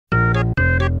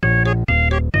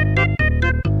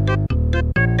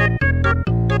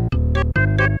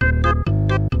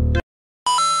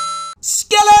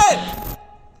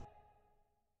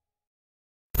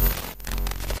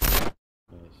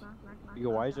Yo,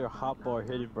 why is there a hot bar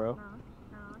hidden, bro?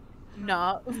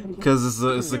 No. Because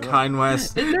it's the Kind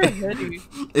Master. Is there a hoodie?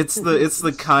 it's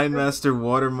the Kind Master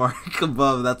watermark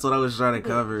above. That's what I was trying to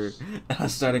cover. I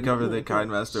was trying to cover the Kind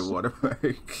Master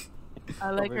watermark. I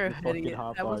like her Fucking hoodie.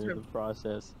 hot That bar was in her. the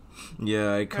process.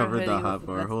 Yeah, I covered the hoodie was hot the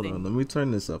bar. best Hold thing. on, let me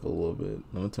turn this up a little bit.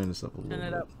 Let me turn this up a little Turn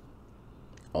it bit. up.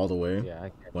 All the way. Yeah,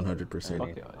 I can't. 100%. Fuck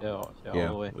yeah, all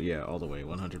the way. Yeah, all the way.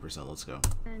 100%. Let's go.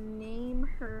 And name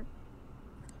her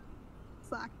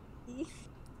Saki.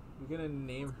 You're gonna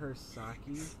name her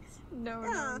Saki?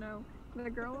 No. The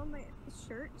girl on my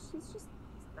shirt, she's just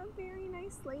a very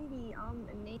nice lady.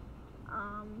 Name,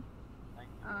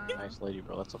 Nice lady,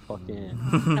 bro. That's a fucking.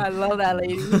 I love that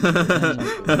lady.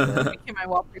 She became my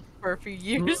wallpaper for a few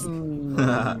years. you're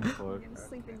gonna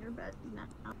sleep in your bed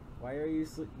now. Why are you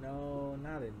sleep? No,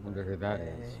 not in. Wonder who that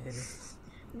is.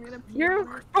 You're gonna pee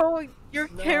on Your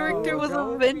character was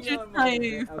Adventure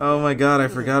Time. Oh my god, I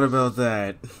forgot about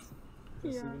that.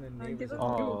 Yeah. Give it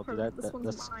Oh, to her. that- This that- one's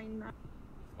that's- mine now.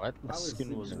 What? My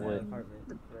skin was lit. Now Is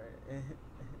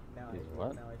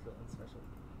what? Now I feel unspecial.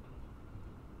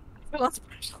 That's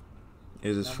special.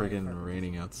 It is friggin'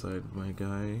 raining outside, my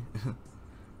guy.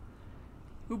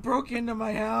 Who broke into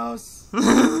my house?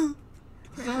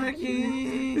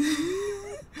 Saki!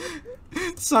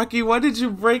 Saki, why did you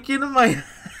break into my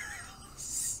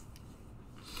house?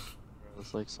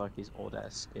 It's like Saki's old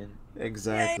ass skin.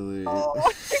 Exactly. Oh.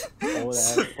 Old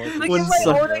ass fucking Look When at my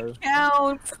Sa- old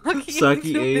account.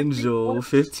 Saki Angel,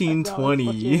 1520.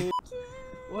 Fucking-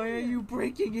 Why are you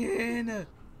breaking in?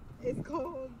 It's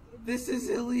called. This is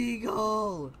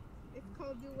illegal. It's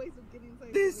called new ways of getting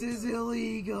inside. This is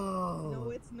illegal. No,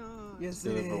 it's not. Yes,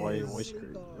 Dude, it but why are you is. voice crack?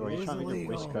 Why are It you is trying to get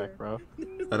voice illegal. crack, bro?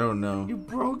 I don't know. You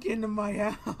broke into my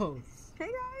house. Hey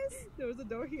guys. There was a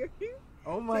door here.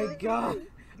 Oh my god.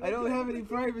 I don't have any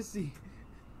privacy.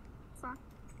 Saki,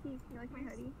 you like my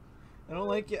hoodie? I don't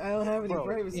like it. I don't have any Bro,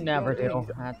 privacy. You never do.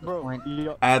 At this Bro, point.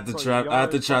 I had to trap. I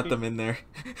had to trap them in there.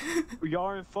 Y'all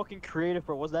are fucking creative,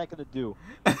 bro. What's that gonna do?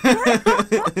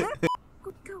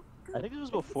 Go. I think this was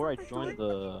before I joined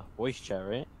the voice chat,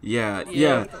 right? Yeah.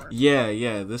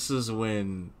 This is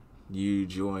when you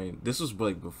joined. This was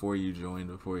like before you joined.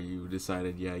 Before you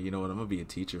decided, yeah, you know what? I'm gonna be a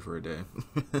teacher for a day.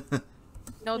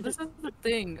 No, this is the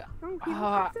thing. People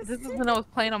like This is when I was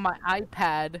playing on my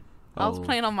iPad. I was Oh.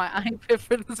 playing on my iPad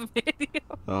for this video.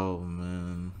 Oh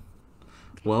man.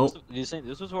 Well, You saying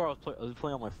this was where I was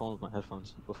playing on my phone with my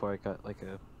headphones before I got like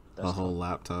a desktop. whole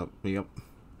laptop. Yep.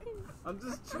 I'm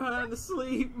just trying to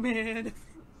sleep, man.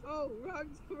 Oh, wrong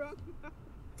door.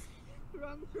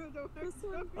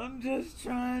 I'm just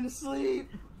trying to sleep.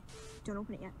 Don't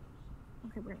open it yet.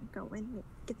 Okay, we're gonna go in and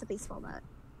get the baseball bat.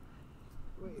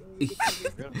 Wait.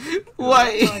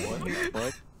 Why?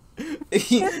 What?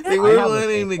 They were have a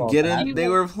planning to baseball get bat. in. They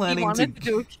were He planning wanted to.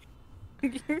 do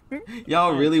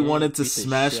Y'all really Yeah, wanted to piece of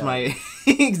smash shit. my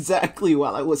exactly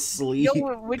while I was asleep.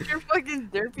 Yo, with your fucking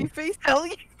derpy face, hell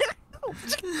yeah.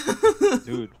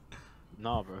 Dude.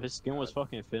 Nah, bro. His skin was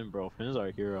fucking Finn, bro. Finn is our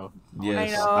hero.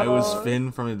 Yes, I I was know.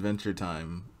 Finn from Adventure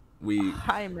Time. We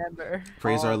I remember.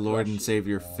 praise our Oh, Lord and gosh.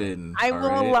 Savior Finn. I won't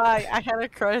alright? lie, I had a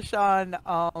crush on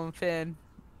Finn.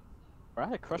 Bro, I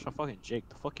had a crush on fucking Jake.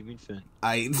 The fuck you mean Finn?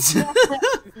 I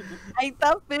I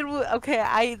thought Finn would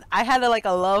I had like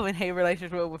a love and hate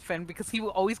relationship with Finn because he would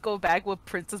always go back with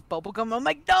Princess Bubblegum. I'm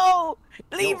like, no,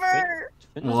 leave Yo, her.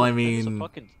 Finn Well, I Finn is a mean-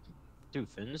 fucking... Dude,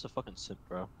 Finn is a fucking simp,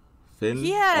 bro. Finn,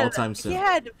 He had all-time simp. he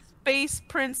had Space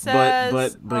Princess.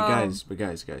 But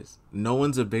guys, no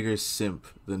one's a bigger simp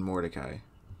than Mordecai.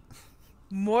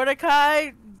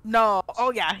 Mordecai. No.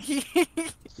 Oh yeah.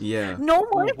 Yeah. No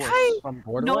Mordecai. From No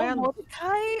Borderlands?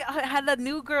 Mordecai had that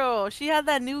new girl. She had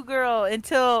that new girl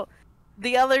until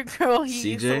the other girl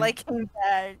he used to CJ? like came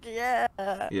back. Yeah.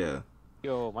 Yeah.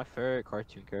 Yo, my favorite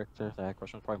cartoon character that I had a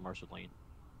crush on was probably Marceline.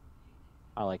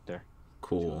 I liked her.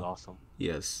 She was Cool. awesome.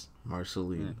 Yes.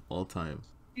 Marceline, all time.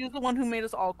 She was the one who made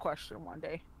us all question one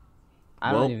day.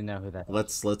 I Well, don't even know who that is.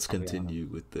 Let's I'll be continue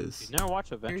with this. You never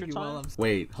watch Adventure Time?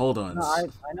 Wait, hold on. No, I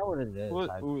know what it is. Well,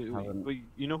 I haven't- well,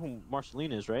 you know who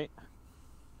Marceline is, right?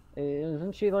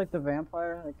 Isn't she like the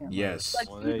vampire? I can't Yes. Like,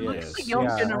 Well, there you look go. at the young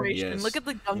Yeah, generation. yes. Look at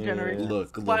the young Yeah. generation.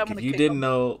 Look, That's why I'm if gonna you kick didn't him.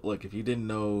 know, if you didn't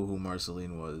know who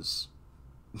Marceline was,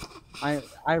 I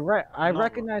No.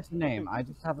 recognize the name. I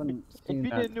just haven't If seen you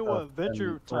that didn't know what stuff Adventure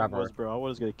in Time forever. was, bro, I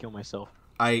was gonna kill myself.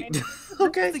 I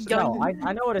Okay. The young No,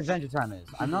 I know what Adventure Time is.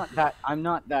 I'm not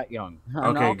that young.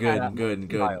 I'm okay, not that good.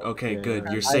 child. Okay, Yeah, good. yeah.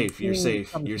 You're I've safe. You're seen safe.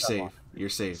 some You're stuff safe. on You're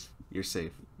safe. You're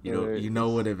safe. You Yeah, know, there you it know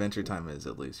is. what Adventure Time is.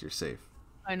 At least you're safe.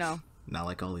 I know. Not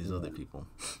like all these other people.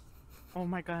 Oh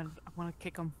my god, I want to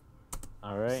kick him.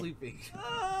 Alright. Sleeping.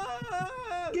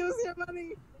 Give us your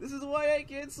funny. This is why I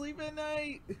can't sleep at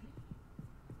night.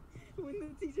 When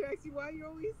the teacher asks you why you're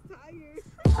always tired.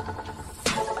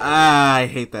 Ah, I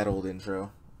hate that old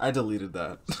intro. I deleted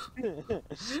that.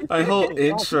 My whole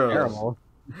intro. Terrible.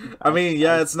 I mean,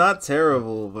 yeah, it's not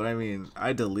terrible, but I mean,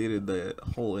 I deleted the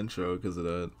whole intro because of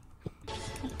that.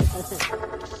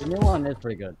 The new one is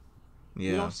pretty good.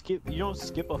 You Yeah. don't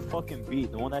skip a fucking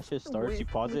beat. The one that shit starts, you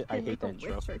pause it. I hate that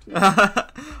intro.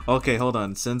 Okay, hold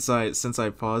on. Since I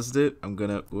paused it, I'm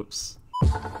gonna whoops.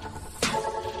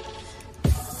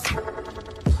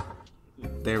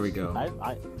 There we go.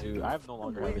 Dude, I no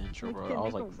longer have an intro, bro. I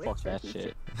was like, fuck that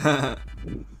shit.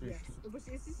 Yes. But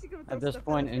is she gonna throw At this stuff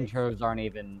point, at us? intros aren't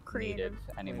even Creative.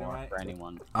 needed anymore Wait, for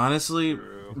anyone. Honestly,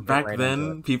 True. back right into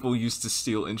then, it. people used to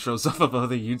steal intros off of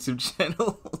other YouTube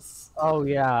channels. Oh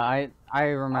yeah, I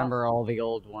remember all the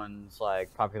old ones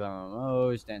like Popular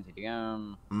MMOs, Dance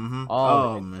EDM, Mm-hmm. Oh,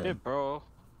 Oh man. Shit, bro.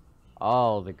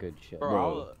 all the good shit. Bro,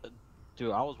 Bro.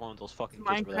 Dude, I was one of those fucking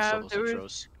kids where that Minecraft, stole those there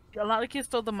was- intros. A lot of kids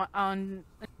stole the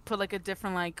put like a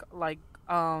different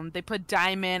they put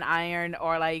diamond, iron,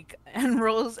 or like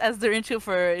emeralds as their intro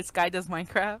for Sky Does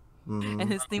Minecraft, Mhm.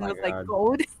 and his theme my was like God.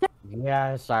 gold.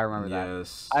 Yes, I remember that.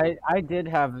 Yes. I did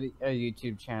have a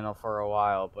YouTube channel for a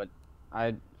while, but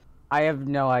I have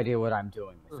no idea what I'm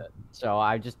doing with it. So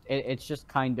it's just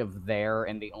kind of there,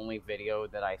 and the only video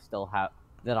that I still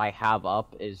have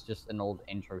up is just an old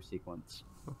intro sequence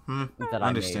Hmm. that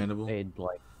Understandable. I made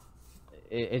like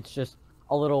it's just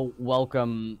a little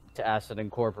welcome to Acid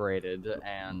Incorporated,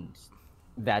 and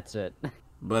that's it.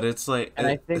 But it's like, And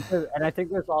I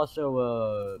think there's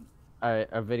also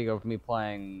a video of me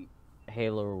playing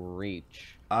Halo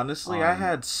Reach. honestly, I um,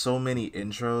 had so many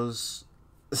intros.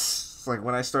 Like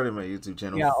when I started my YouTube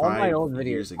channel, Yeah, all my 5 old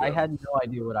years videos, ago. I had no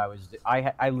idea what I was.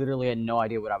 I literally had no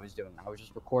idea what I was doing. I was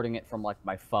just recording it from like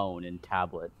my phone and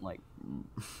tablet. Like,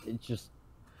 it just.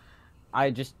 I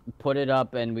just put it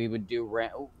up, and we would do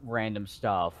random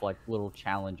stuff like little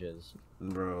challenges.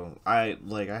 Bro, I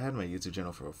had my YouTube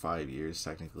channel for 5 years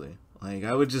technically. Like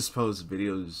I would just post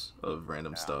videos of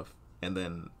random stuff and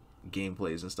then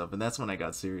gameplays and stuff, and that's when I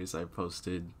got serious. I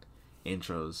posted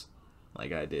intros,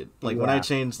 like I did. Like when I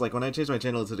changed my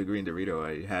channel to the Green Dorito,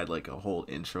 I had like a whole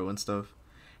intro and stuff.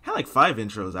 I had like 5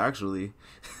 intros actually.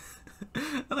 I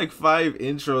had like 5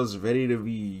 intros ready to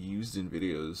be used in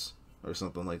videos or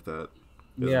something like that.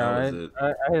 'Cause that was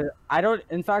it. I don't.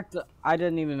 In fact, I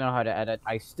didn't even know how to edit.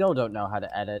 I still don't know how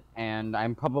to edit, and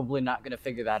I'm probably not gonna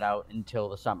figure that out until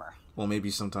the summer. Well, maybe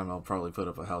sometime I'll probably put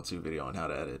up a how-to video on how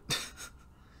to edit.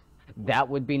 That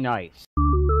would be nice.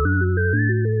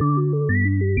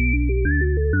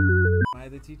 Am I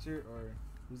the teacher or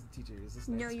who's the teacher? Is this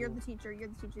No, night you're school? the teacher. You're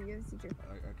the teacher. You're the teacher.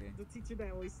 Okay. The teacher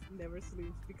that always never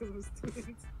sleeps because of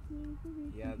students.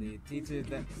 Yeah, the teacher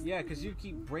that. Yeah, because you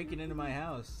keep breaking into my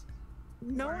house.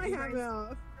 No, I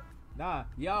haven't. Nah,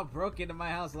 y'all broke into my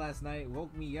house last night,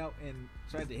 woke me up, and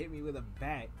tried to hit me with a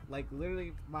bat. Like,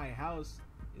 literally, my house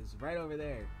is right over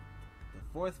there.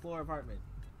 The 4th floor apartment.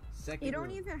 Second You don't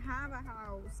room. even have a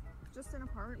house, just an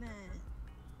apartment.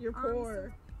 You're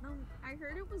poor. No, I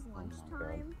heard it was my God.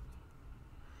 lunchtime.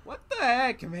 What the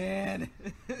heck, man?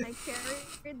 I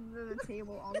carried the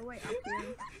table all the way up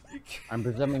here. I'm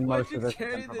presuming Why'd most you of this is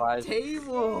carry the improvised.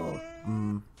 table?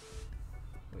 Mm.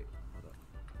 Wait, hold up.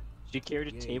 She carried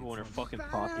a Yeah, table in her it's fucking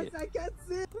Fat pocket. ass, I can't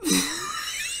sit.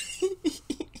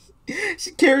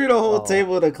 She carried a whole Oh.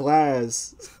 table to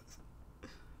class.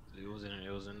 It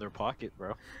was in their pocket,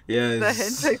 bro. Yeah. The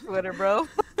hentai sweater, bro.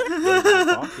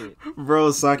 Pocket.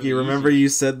 Bro, Saki, remember you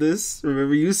said this?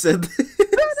 Remember you said this?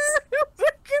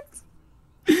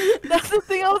 That's the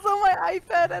thing. I was on my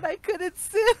iPad and I couldn't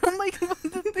sit. I'm like, the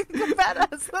thing a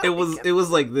badass. It was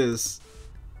like this.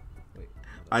 Wait,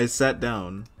 I sat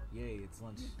down. Yay, it's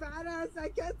lunch. Fat ass, I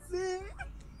can't sit.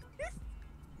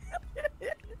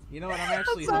 You know what? I'm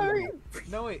actually sorry. hungry.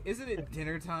 No wait, isn't it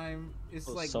dinner time? It's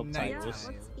Those like subtitles. Yeah,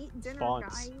 nighttime. let's eat dinner,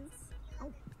 Fonts. guys.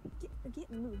 Oh,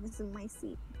 get moved. This is my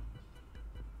seat.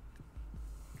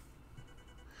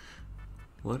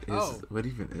 What is? Oh. What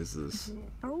even is this?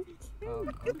 Okay,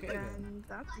 Okay then. then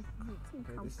that's some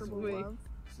Okay, comfortable this is- love.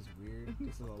 This is weird.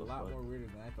 This is a the lot fuck? more weirder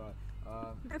than I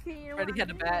thought. Okay, you know Already what? had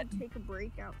I'm a gonna bat. take a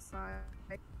break outside.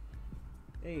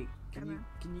 Hey, Kinda.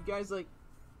 can you guys like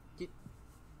get?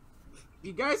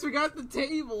 You guys forgot the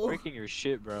table. Breaking your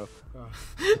shit, bro.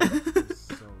 Just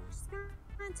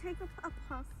gonna take a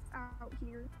puff out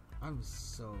here. I'm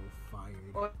so fired.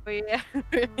 Oh yeah.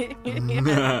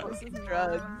 This is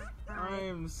Drugs. nice.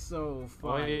 I'm so Oh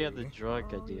fired. yeah, the drug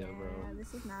Oh, idea, yeah, bro.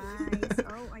 this is nice.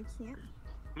 Oh, I can't.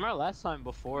 Remember last time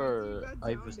before got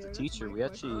I down was the there, that's teacher, my we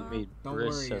actually question. made Don't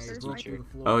Briss worry, I as the just broke teacher. through the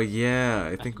floor. Oh yeah,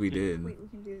 I think we did. Wait, we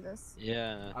can do this.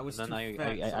 Yeah, I was and then too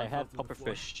fat, so I I fell had through the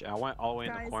floor. pufferfish. I went all the way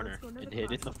in the Guys, corner let's go to and the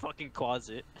hid in the class. fucking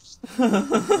closet. Like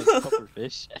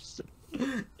pufferfish.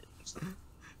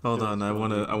 Hold It on, was I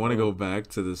wanna funny. go back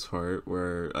to this part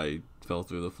where I fell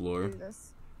through the floor. Do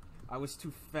this. I was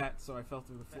too fat, so I fell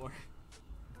through the floor.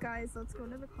 Guys, let's go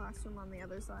to the classroom on the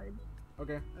other side.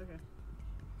 Okay. Okay.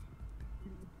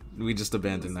 We just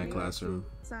abandoned that Yeah, classroom.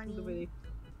 Sunny. The video.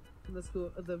 The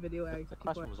school. The video. The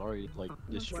classroom was already like Why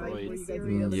were destroyed. you guys Serious.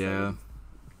 on the other Yeah. side?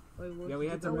 Wait, what? Yeah, we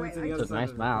had to Oh, run wait, to I the other It's a side nice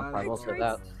of the map, class. I will say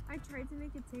that. I tried to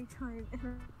make it take time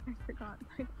and I forgot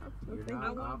my You're password.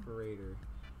 not an operator.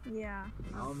 Yeah.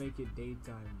 I'll make it daytime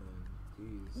then.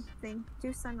 Jeez. Thing.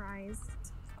 Do sunrise.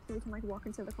 So we can like walk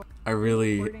into the class. I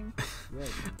really Recording. Yeah.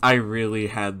 I really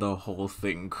had the whole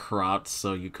thing cropped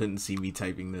so you couldn't see me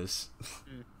typing this.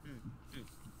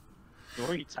 Why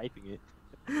are you typing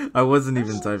it? I wasn't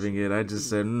even typing it. I just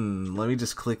said, let me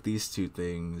just click these two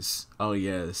things. Oh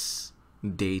yes,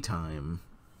 daytime.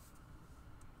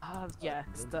 Yeah,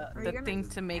 it's the Are you the gonna thing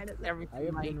to make edit that? I everything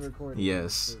have light. been recording.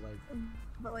 Yes. for, like,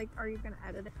 But like, are you gonna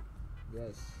edit it?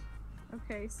 yes.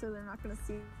 Okay, so they're not gonna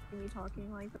see me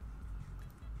talking like.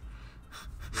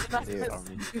 Yeah, I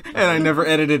mean, And I never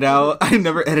edited out. I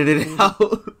never edited it out.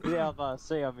 yeah, I was about to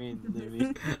say. I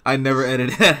mean, I never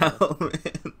edited it out, man.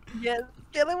 Yeah,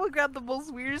 Skylar will grab the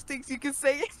most weirdest things you can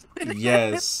say.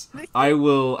 Yes, I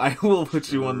will. I will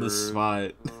put you on the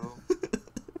spot.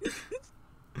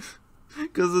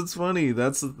 Cause it's funny.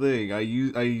 That's the thing. I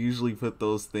usually put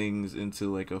those things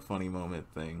into like a funny moment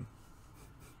thing,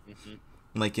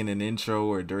 like in an intro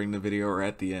or during the video or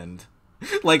at the end,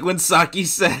 like when Saki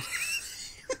said.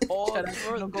 Oh, Shut up.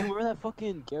 remember that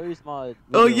fucking Gary's mod?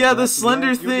 Oh video yeah, where the at slender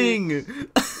end, you're being- thing.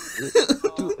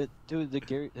 Dude, the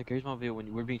Gary's mod video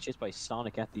when we're being chased by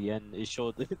Sonic at the end, it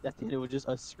showed at the end it was just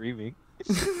us screaming.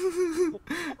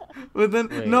 But then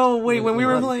Wait, no, wait. When we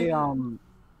were that playing,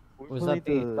 was that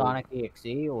the Sonic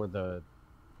EXE or the?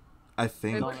 I It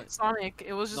think. wasn't Sonic.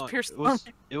 It was just No, pure it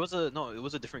was Sonic. it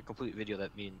was a different complete video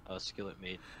that me and Skillet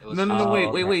made. It was No, no, no. Oh, Wait,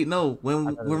 okay. wait. No. When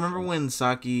I thought it was remember Sonic. when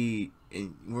Saki?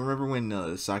 Remember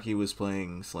when Saki was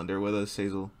playing Slender with us,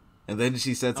 Hazel? And then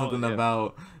she said Oh, something yeah.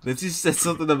 about. Then she said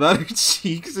something about her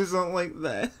cheeks or something like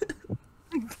that.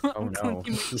 Oh, I'm no.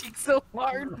 clenching my cheeks so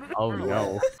hard. Oh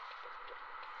no!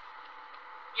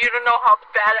 You don't know how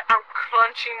bad I'm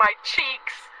clenching my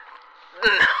cheeks. No,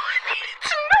 I needed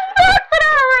to know that, but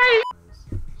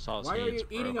alright. Sauce Why are hands,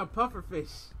 you eating bro. a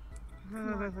pufferfish?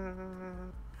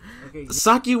 Okay.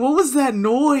 Saki, what was that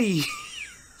noise?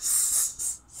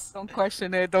 Don't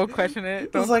question it. Don't question it.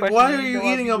 It's Don't like, question why it. are you know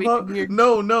I'm eating a making puff? weird-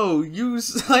 No.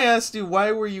 I asked you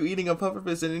why were you eating a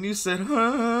pufferfish, and then you said,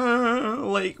 huh?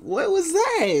 Like, what was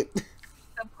that?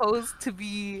 Supposed to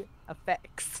be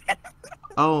effects.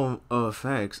 Oh,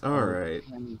 effects. All right.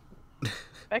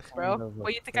 Effects, bro. What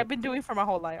do you think I've been doing for my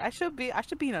whole life? I should be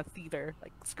in a theater.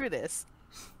 Like, screw this.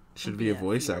 Should be a Yeah,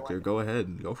 voice either actor. one. Go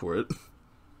ahead, go for it.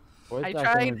 Voice I acting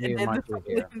tried, would be and then much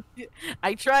easier.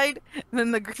 I tried, and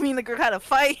then me and the girl had a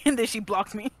fight, and then she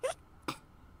blocked me.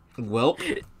 Well,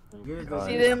 You're God.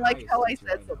 She didn't like how I teacher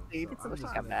said know, something, so so I'm she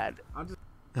just got mad. I'm just.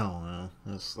 oh no,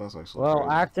 that's actually. Well,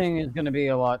 crazy. acting is gonna be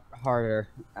a lot harder.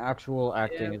 Actual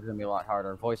acting Yeah. is gonna be a lot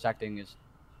harder. Voice acting is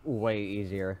way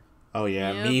easier. Oh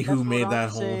yeah, Yep, me who that's made what that I'm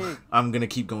whole. saying. I'm gonna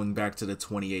keep going back to the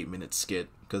 28-minute skit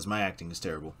because my acting is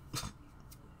terrible.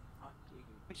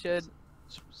 We should.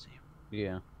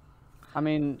 Yeah. I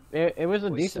mean, it was a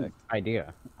Voice decent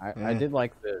idea. I Yeah. did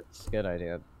like the skit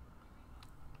idea.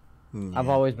 I've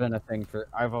Yeah. always had a thing for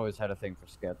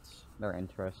skits. They're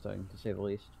interesting to say the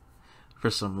least. For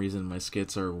some reason, my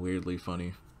skits are weirdly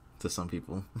funny to some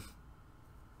people.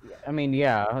 I mean,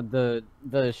 yeah, the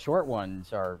short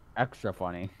ones are extra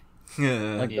funny.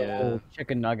 Like the Yeah. whole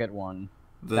chicken nugget one.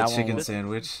 The that one chicken was-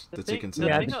 sandwich. the The thing- chicken the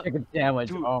Yeah, sandwich. thing the of- chicken sandwich.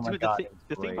 Dude, Oh my dude, god. the it's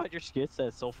thing great. about your skits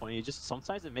that's so funny, it just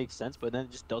sometimes it makes sense, but then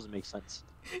it just doesn't make sense.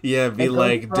 Yeah, be It goes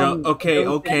like, from- okay, it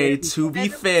goes okay. from- To be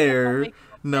fair,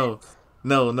 no.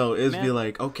 It'd be Man.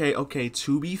 like, okay.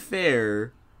 To be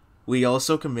fair, we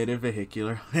also committed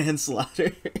vehicular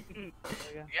manslaughter.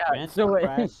 Yeah. Man so it-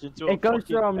 crashed into it a goes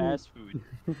fucking from- fast food.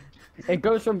 It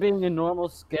goes from being a normal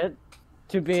skit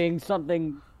to being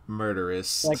something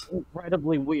Murderous. like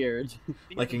incredibly weird.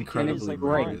 Like And incredibly it's like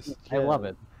murderous. great. I love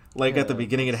it. Like at the Yeah,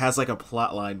 beginning, it has like a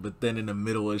plot line, but then in the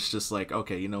middle, it's just like,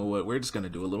 okay, you know what? We're just gonna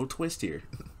do a little twist here.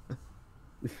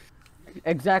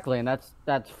 Exactly, and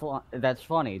that's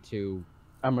funny to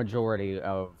a majority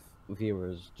of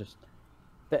viewers. Just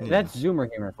Yeah. that's Zoomer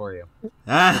humor for you.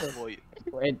 Ah,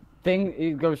 Well,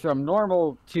 It goes from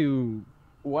normal to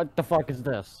What the fuck is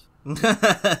this?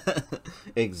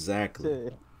 Exactly.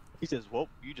 He says, "Well,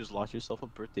 you just lost yourself a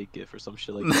birthday gift or some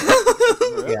shit like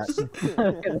Yeah.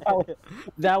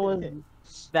 that."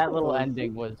 That little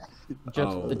ending was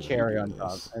just Oh, the cherry on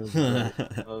top. It was great.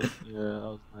 That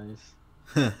was nice.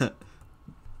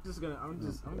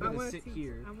 I'm I'm gonna a sit teacher.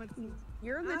 here. I'm a teacher.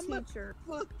 You're the I'm a teacher.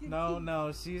 fucking No, teacher.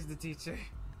 no, she's the teacher.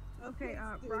 Okay,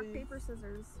 rock, paper,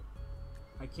 scissors.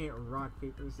 I can't rock,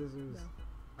 paper, scissors. No.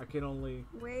 I can only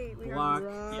Wait, we block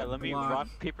Yeah, let me Block. rock,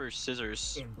 paper,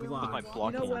 scissors. and With block. my You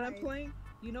block know hand. what I'm playing?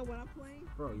 You know what I'm playing?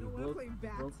 Bro, you know you what I'm broke, playing?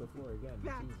 Bats. broke the floor again.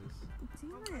 Bats.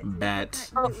 Jesus. Damn it.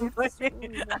 Bat. Oh, We have to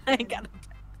slowly walk I in. got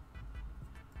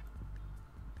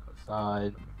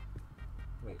Side.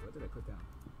 Wait, what did I put down?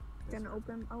 Gonna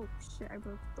open. Oh shit! I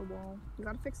broke the wall. You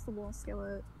gotta fix the wall,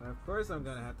 Skillet. Of course I'm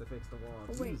gonna have to fix the wall.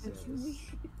 Oh, wait, Jesus.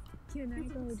 can I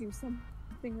go do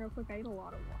something real quick? I ate a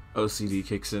lot of water. OCD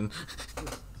kicks in.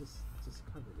 Just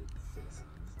cover it. Sit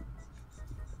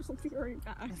down. I'll be right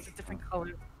back. It's a different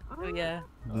color. Oh yeah.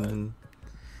 Mhm.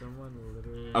 Someone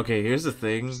literally. Okay, here's the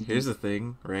thing. Here's the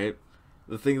thing, right?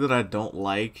 The thing that I don't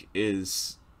like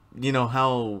is, you know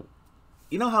how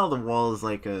the wall is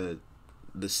like the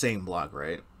same block,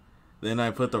 right? Then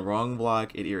I put the wrong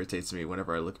block. It irritates me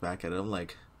whenever I look back at it. I'm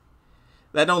like,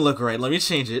 that don't look right. Let me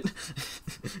change it.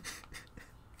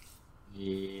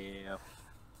 Yeah.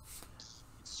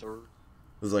 Sir.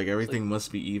 It's like everything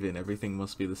must be even. Everything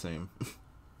must be the same.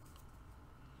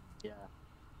 Yeah.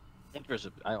 I think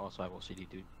I also have OCD,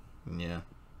 dude. Yeah.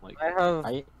 Like, I have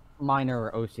I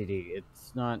minor OCD.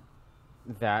 It's not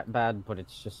that bad, but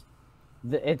it's just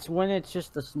it's when it's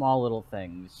just the small little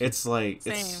things. It's like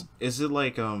Same. is it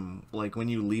like when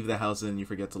you leave the house and you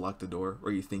forget to lock the door,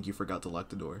 or you think you forgot to lock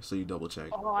the door, so you double check.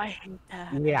 Oh, I hate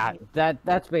that. Yeah,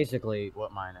 that's basically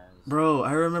what mine is. Bro,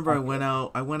 I remember Okay.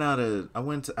 I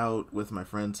went out with my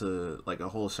friend to like a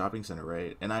whole shopping center,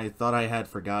 right? And I thought I had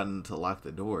forgotten to lock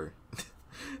the door.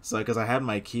 So because I had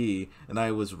my key and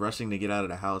I was rushing to get out of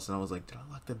the house and I was like, did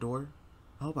I lock the door?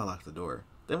 I hope I locked the door.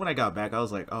 Then when I got back, I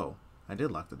was like, oh, I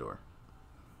did lock the door.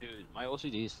 Dude, my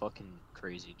OCD is fucking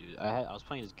crazy, dude. I was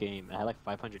playing this game. And I had like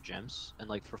 500 gems, and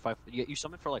like you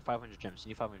summon for like 500 gems. You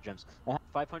need 500 gems. I had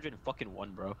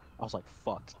 501, bro. I was like,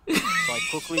 fuck.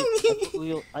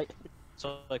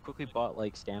 So I quickly bought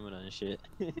like stamina and shit.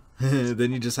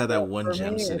 Then you just had that one For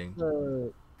gem me, sitting.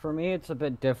 For me, it's a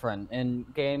bit different. In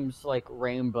games like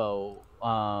Rainbow,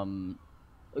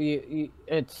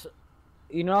 it's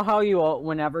you know how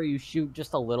whenever you shoot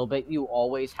just a little bit, you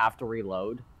always have to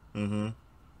reload. Mm-hmm.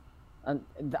 And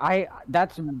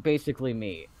that's basically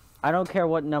me. I don't care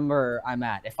what number I'm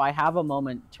at. If I have a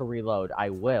moment to reload, I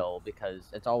will, because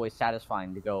it's always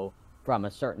satisfying to go from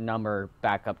a certain number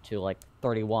back up to like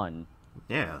 31.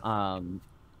 Yeah.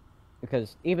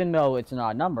 Because even though it's an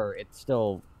odd number, it's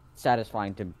still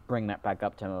satisfying to bring that back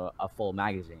up to a full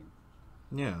magazine.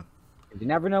 Yeah. You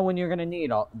never know when you're gonna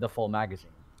need the full magazine.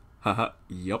 Haha.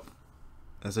 Yup.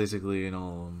 That's basically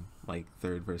like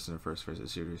third person and first person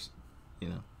shooters. You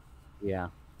know. Yeah,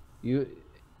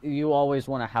 you always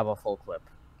want to have a full clip.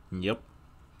 Yep.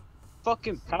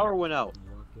 Fucking power went out.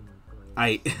 Walking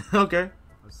in place. Okay.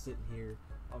 I'm sitting here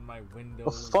on my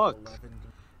Windows fuck? 11.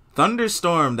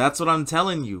 Thunderstorm, that's what I'm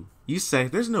telling you. You say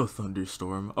there's no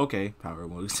thunderstorm. Okay, power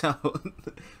moves out.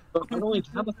 I don't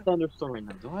even have a thunderstorm right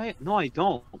now, do I? No, I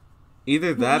don't.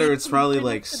 Either that or it's probably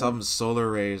like some solar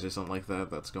rays or something like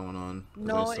that that's going on. 'Cause I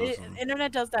No, saw some-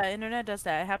 internet does that. Internet does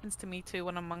that. It happens to me too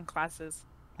when I'm on classes.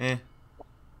 Eh.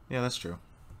 Yeah, that's true.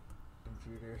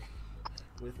 Computer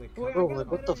with a Wait, I Bro, got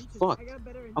like, what better the internet. fuck? I got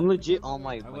better I'm internet. legit on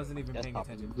my I wasn't even paying desktop.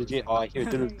 attention for a Legit, second. oh, I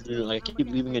hear like I keep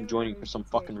leaving and joining for some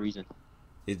fucking reason.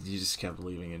 You just kept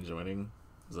leaving and joining.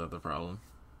 Is that the problem?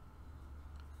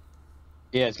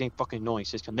 Yeah, it's getting fucking annoying. It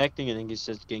says connecting and then it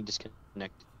says getting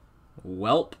disconnected.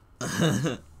 Welp. Wait,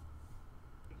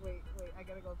 I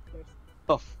gotta go upstairs.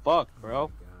 The fuck, bro?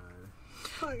 God.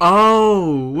 Fuck.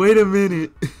 Oh, wait a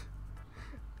minute.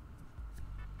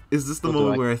 Is this the What do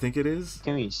moment I- where I think it is?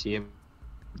 Can't even see him.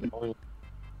 Oh,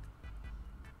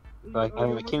 I you're can't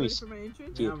almost even ready see- for my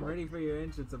entrance? Yeah. I'm ready for your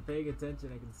entrance. I'm paying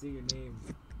attention. I can see your name.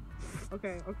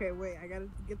 Okay, wait, I gotta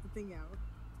get the thing out.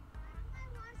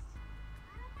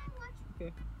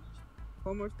 Okay.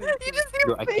 One more thing. You just hear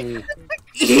Bro, I faith. can't even. I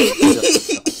can't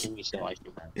even see live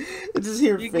stream. I just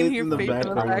hear You Faith can hear in the faith in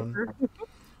the background. background.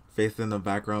 Faith in the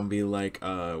background be like,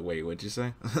 wait, what'd you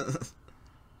say?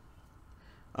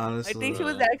 I Honestly. think she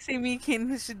was asking me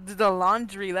can she do the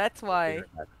laundry. That's why.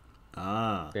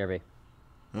 Ah, BRB.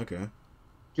 okay.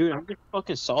 Dude, I'm just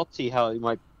fucking salty how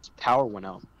my power went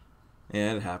out.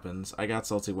 Yeah, it happens. I got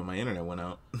salty when my internet went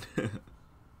out.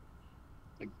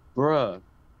 Bruh.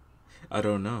 I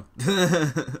don't know.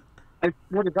 I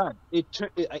swear to God,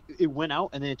 it went out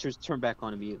and then it just turned back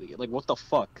on immediately. Like, what the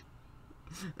fuck?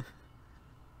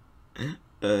 I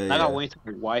Yeah. gotta wait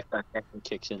until my Wi-Fi actually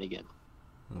kicks in again.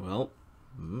 Well,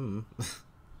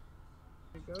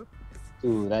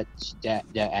 Ooh, that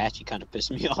actually kind of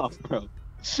pissed me off, bro.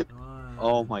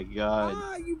 Oh my god.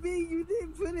 Ah, you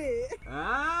didn't put it.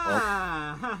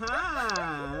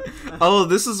 Oh,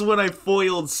 this is when I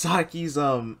foiled Saki's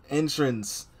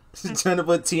entrance, trying to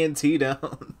put TNT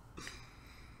down.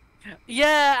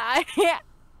 Yeah,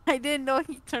 I didn't know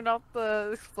he turned off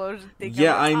the explosion thing.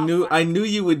 Yeah, I'm like, I knew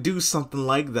you would do something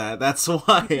like that. That's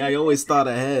why I always thought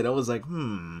ahead. I was like,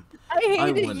 I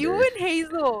hated you wonder. and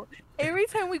Hazel. Every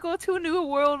time we go to a new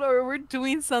world or we're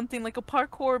doing something like a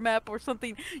parkour map or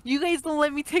something, you guys don't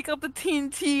let me take out the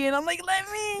TNT, and I'm like, let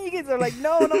me. You guys are like,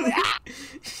 no, and I'm like, ah.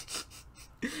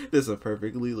 There's a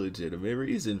perfectly legitimate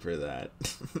reason for that.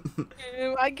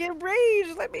 I get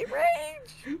rage. Let me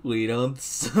rage. We don't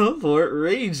support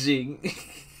raging.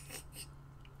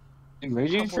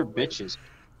 Raging for bitches.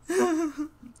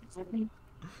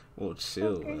 Well,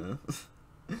 chill, man.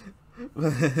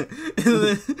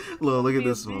 Look at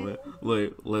this moment.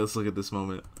 Let's look at this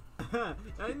moment.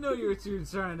 I know what you're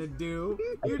trying to do.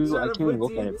 I You're can't trying to put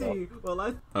look at it, bro. TNT. Well,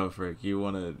 I Oh, frick! You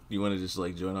wanna just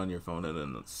like join on your phone and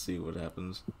then let's see what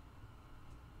happens.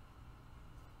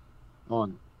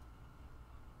 On.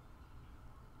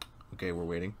 Okay, we're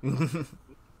waiting.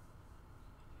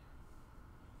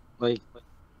 Like,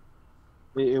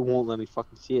 it won't let me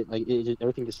fucking see it. Like,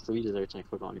 everything just freezes every time I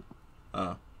click on it.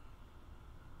 Oh.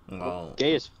 Well.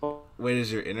 Gay as fuck. Wait,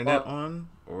 is your internet on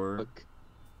or? Fuck.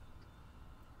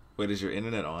 Wait, is your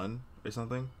internet on or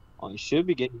something? Oh, you should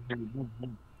be getting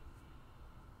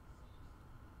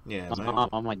Yeah.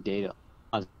 on my data.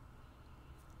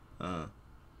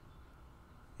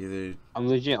 Either. I'm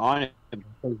legit on it.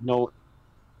 There's no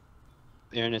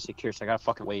internet secure, so I gotta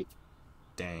fucking wait.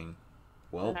 Dang.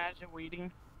 Well. Imagine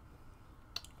waiting.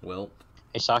 Well.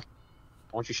 Hey, Sock,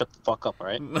 why don't you shut the fuck up,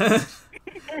 alright?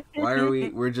 Why are we?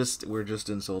 We're just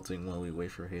insulting while we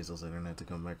wait for Hazel's internet to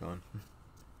come back on.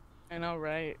 I know,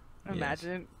 right?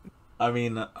 Imagine. I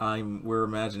mean, we're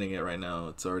imagining it right now.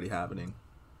 It's already happening.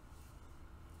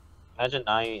 Imagine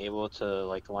not being able to,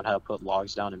 like, learn how to put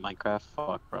logs down in Minecraft.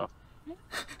 Fuck, bro. You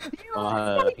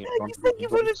said you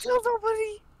want to kill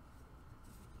somebody.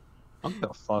 I don't give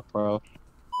a fuck, bro.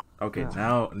 Okay,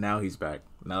 now he's back.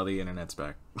 Now the internet's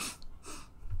back.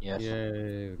 Yes.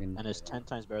 Yay, And it's 10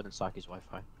 times better than Saki's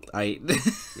Wi-Fi.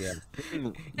 Yeah.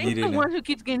 Thanks the one who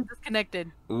keeps getting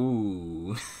disconnected.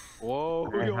 Ooh. Whoa,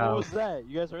 Hey, what was that?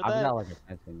 You guys heard I've that? got like a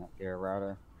fancy net gear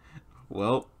router.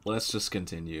 Well, let's just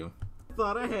continue.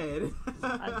 thought ahead.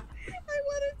 I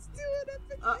wanted to do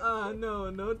it.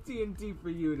 No TNT for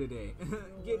you today.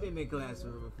 Get in the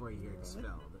classroom before you're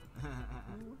expelled.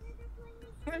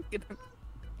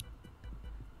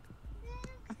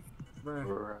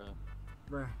 Bruh.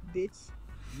 Bruh. Bitch.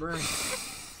 Bruh.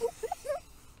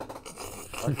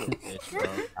 Fuck you, bitch, bro.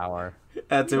 Hour.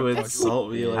 Had to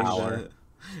insult me like Power.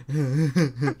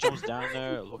 that. Jumps down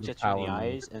there, looks at you in the Power.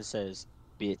 eyes, and says,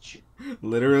 "Bitch."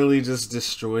 Literally just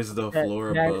destroys the That-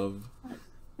 floor that- above.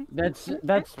 That's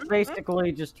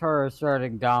basically just her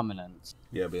asserting dominance.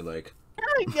 Yeah, be like,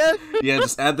 Yes. yeah,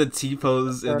 just add the T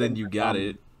pose and then you got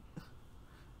it.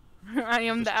 I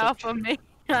am the alpha male.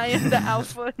 I am the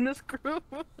alpha in this group.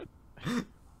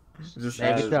 Just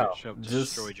There you add, go. Just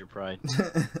Just- destroyed your pride.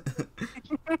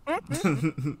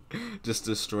 just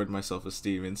destroyed my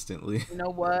self-esteem instantly. You know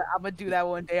what? I'm gonna do that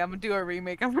one day. I'm gonna do a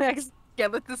remake. I'm gonna ask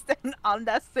Skillet to stand on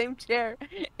that same chair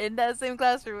in that same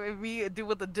classroom and me do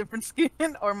with a different skin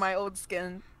or my old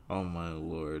skin. Oh my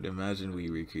lord! Imagine we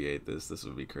recreate this. This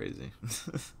would be crazy.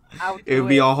 I would It would do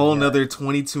be it. a whole nother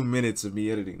 22 minutes of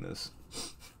me editing this.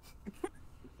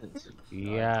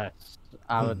 Yes,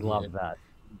 I would love that.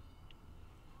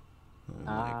 Oh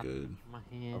my good. My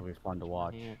hand. Always fun to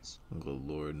watch. Hands. Good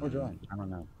lord. Or man. join. I don't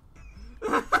know.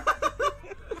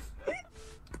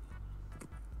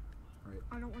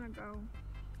 I don't want to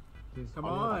go. Come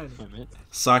on.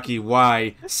 Saki,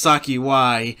 why? Saki,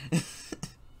 why?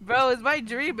 Bro, it's my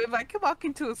dream if I could walk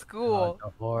into a school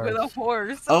with a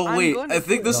horse. Oh I'm wait, going I to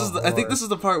think school. this is I think this is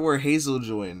the part where Hazel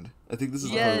joined. I think this is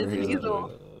the part Yes, where Hazel Hazel.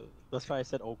 joined. That's why I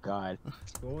said, "Oh God."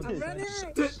 I'm running.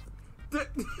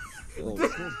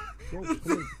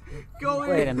 Go in.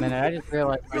 Wait a minute, I just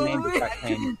realized my Go name in. got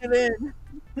changed. Get in.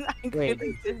 I Wait.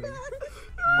 couldn't get in.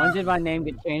 When did my name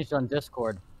get changed on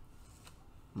Discord?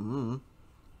 Mm.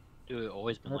 Dude, it's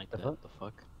always been What like the that. fuck? The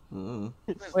fuck? Mm.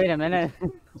 Wait a minute.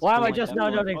 Why am I like just that now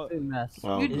for- noticing this?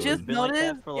 Wow, You good. just Been like that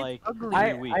noticed? for like It's ugly. 3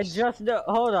 I weeks. just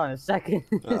hold on a second.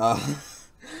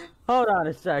 Hold on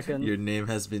a second. Your name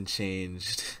has been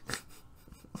changed.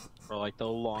 For like the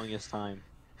longest time.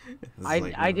 It's I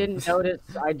like, didn't notice.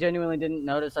 I genuinely didn't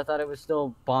notice. I thought it was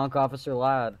still Bonk Officer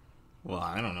Lad. Well,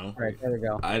 I don't know. Alright, there we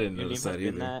go. I didn't Your name notice has that been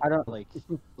either. that I don't- like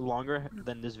longer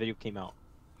than this video came out.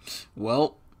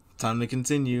 Well, time to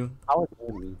continue. I was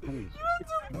Did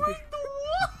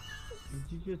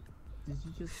you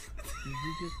just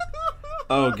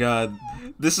Oh god,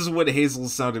 this is what Hazel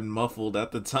sounded muffled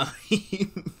at the time.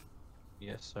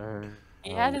 Yes, sir.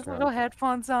 He had his little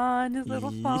headphones on, his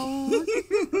little phone.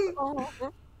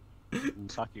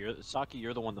 Saki,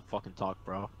 you're the one to fucking talk,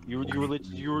 bro. You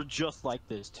were just like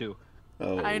this too.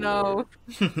 Oh, I know.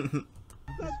 Lord.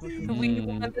 We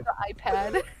wanted the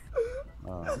iPad.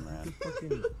 Oh man.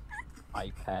 fucking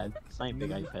iPad. It's not a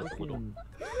big iPad. It's little.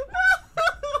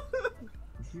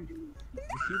 You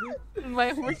see this? My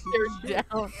horse stared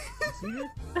down. You see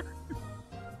this?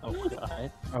 Oh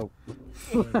god.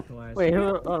 Wait,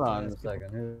 hold on a second.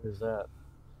 Who is that?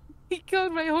 He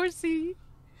killed my horsey.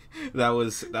 That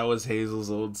was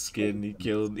Hazel's old skin. He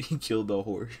killed the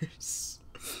horse.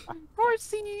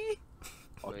 Horsey.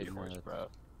 Fuck your horse, bro.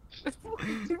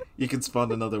 You can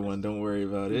spawn another one. Don't worry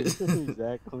about it.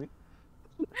 Exactly.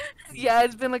 Yeah,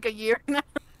 it's been like a year now.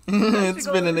 It's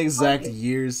been an exact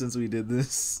year since we did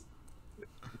this.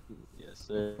 Yes,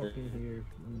 sir. Fucking here.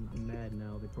 I'm mad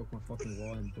now. They broke my fucking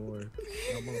wall and door.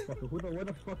 Now, motherfucker, where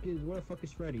the fuck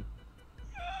is Freddy?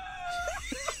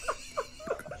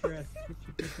 Get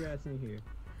your ass in here.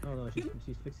 Oh no,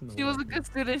 she's fixing the She wall. was a good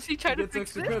student. She tried to Gets fix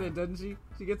extra it. credit, doesn't she?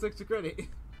 She gets extra credit.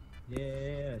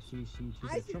 Yeah, she's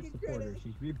a Trump supporter.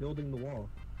 She's rebuilding the wall.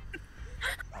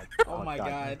 Oh my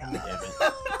god.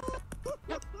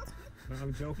 No,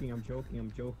 I'm joking.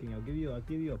 I'll give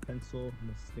you a pencil and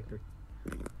a sticker.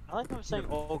 I like how I'm saying,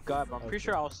 oh god, but I'm pretty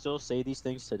sure I'll still say these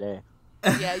things today.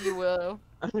 Yeah, you will.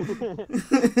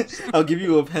 I'll give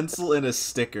you a pencil and a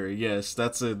sticker. Yes,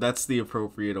 that's the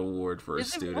appropriate award for a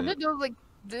student.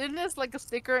 Didn't this like a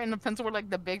sticker and the pencil were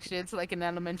like the big shits like in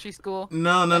elementary school?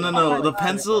 No. Oh The my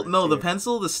pencil, God. no, the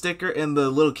pencil, the sticker, and the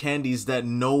little candies that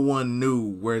no one knew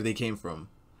where they came from.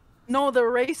 No, the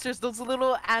erasers, those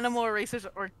little animal erasers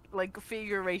or like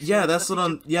figure erasers. Yeah, that's that what you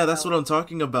I'm. just Yeah, that's what I'm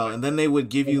talking about. And then they would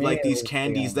give you like these Yeah.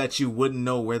 candies that you wouldn't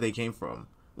know where they came from.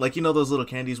 Like, you know those little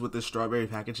candies with the strawberry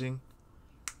packaging?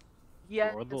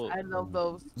 Yeah, Or the- I love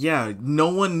those. Yeah, no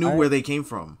one knew I- where they came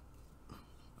from.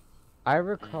 I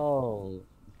recall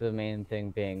the main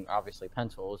thing being obviously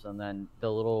pencils, and then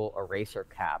the little eraser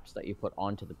caps that you put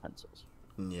onto the pencils.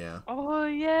 Yeah. Oh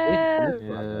yeah.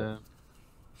 Yeah.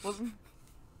 Wasn't.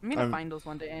 I'm gonna find those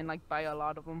one day and like buy a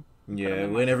lot of them. Yeah,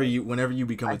 whenever you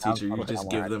become a I found teacher, you some just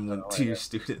somewhere, give them I don't know to where your it is.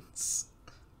 students.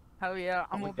 Hell yeah,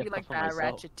 I'm I'm gonna gonna be get like that for that myself.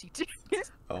 ratchet teacher.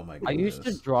 Oh my goodness. I used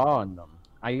to draw on them.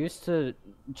 I used to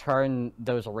turn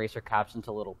those eraser caps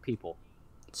into little people.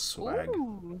 Swag.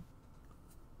 Ooh.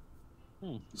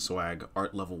 Swag.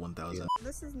 Art level 1000.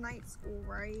 This is night school,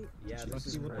 right? Yeah, Jesus this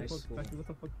is What the Christ. fuck? What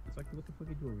the fuck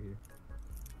you do over here?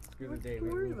 Screw the What's day,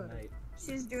 wrong maybe with the it? night.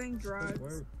 She's doing drugs.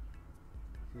 Where-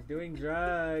 She's doing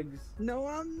drugs. No,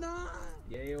 I'm not.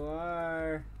 Yeah, you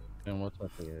are. And what's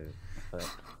with the?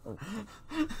 Oh,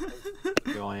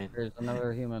 Join. there's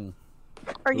another human.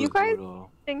 Are you guys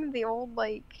Brutal. seeing the old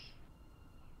like?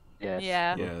 Yes.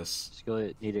 Yeah. Yes.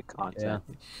 Skillet needed content.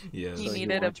 Yes. He So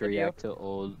needed a wanted to video. react to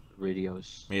old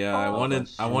videos. Yeah, I Oh. wanted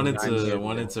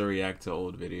Yeah. to react to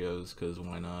old videos because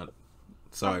why not?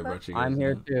 Sorry Okay. about you guys. I'm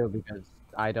here too because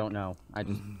I don't know. I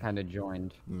just kind of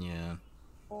joined. Yeah.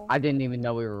 I didn't even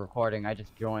know we were recording. I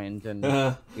just joined and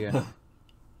yeah.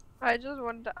 I just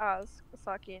wanted to ask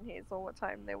Saki and Hazel what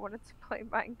time they wanted to play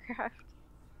Minecraft.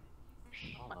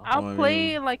 I'll Well, I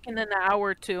play mean- like in an hour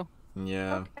or two.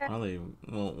 Yeah. Okay. Probably.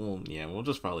 We'll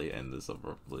just probably end this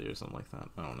abruptly or something like that.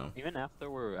 I don't know. Even after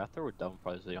we're done,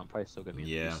 probably I'm probably still gonna be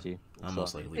Yeah. in PC. I'm So-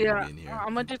 most likely Yeah, gonna be in here.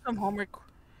 I'm gonna do some homework.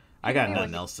 I got Yeah.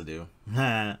 nothing else to do.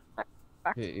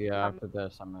 Back to Yeah, after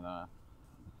this, I'm gonna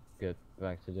get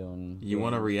back to doing. You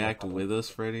want to games. react with us,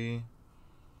 Freddy?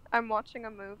 I'm watching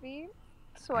a movie,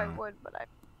 so I Oh. would, but I'm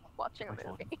watching a Which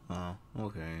one? movie. Oh,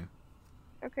 okay.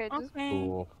 Okay, just Okay.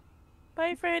 Cool.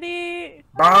 Bye, Freddy.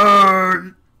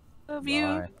 Bye. Love you.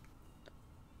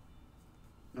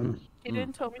 Bye. She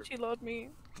didn't tell me she loved me.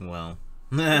 Well.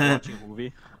 Watching a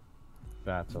movie.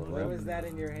 That's a What was little. that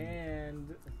in your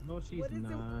hand? No, she's What is it?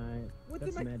 not. What's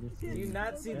That's in my medicine. Do you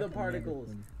not see the That's particles?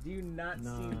 medicine. Do you not see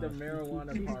Nah, the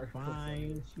marijuana she's particles?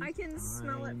 fine. I She's can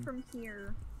smell it fine. from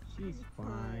here. She's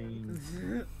fine.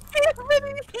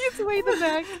 He's way in the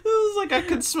back. It was like I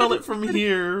could smell it from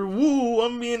here. Woo,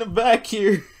 I'm being back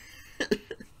here.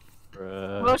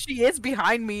 Well, she is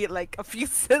behind me, like a few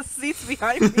seats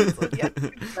behind me, so yeah,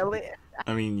 you can smell it.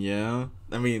 I mean, yeah.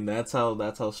 I mean, that's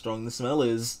how strong the smell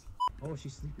is. Oh,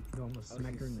 she's sleeping. No, I'm gonna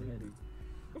smack her in the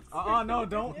head. No,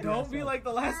 don't be like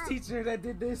the last teacher that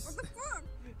did this. What the fuck?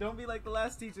 Don't be like the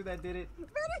last teacher that did it.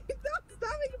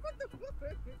 Stop it! What the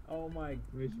fuck? Oh my.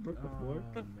 Wait, she broke the floor?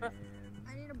 Oh man.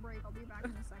 I need a break. I'll be back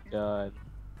in a second. God.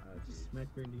 Just smack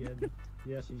her in the head.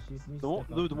 Yeah, she needs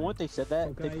to The moment they said that,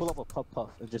 So they guys- pull up a puff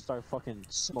and just start fucking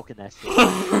smoking that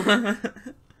shit.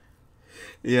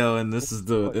 Yo, and this is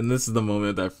the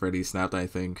moment that Freddy snapped, I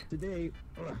think. Today,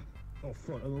 oh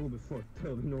fuck, I'm a little bit fucked up,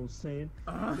 you know what I'm saying?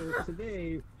 So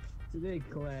today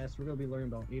class, we're gonna be learning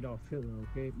about Adolf Hitler,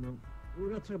 okay? No, we're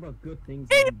gonna talk about good things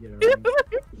that he did,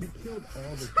 alright? He killed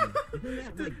all the kids.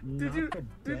 Isn't that like not you- the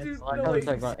did you- best? I No, know wait. they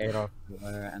talk about Adolf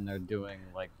Hitler and they're doing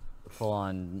like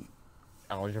full-on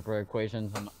algebra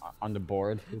equations on the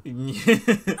board.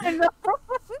 I know.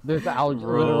 There's algebra.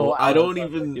 Bro, I don't Dude,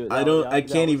 even, that I was- don't, that I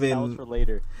was- can't that was even, for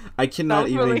later. I cannot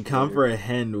was even really-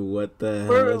 comprehend what the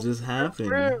We're- hell just happened.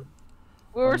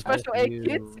 We were On special ed IQ,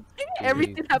 kids.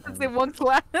 Everything GD, happens in and- one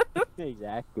class.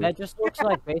 Exactly. That just looks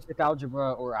like basic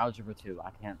algebra or algebra 2. I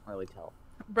can't really tell.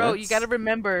 Bro, you That's- gotta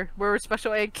remember, we're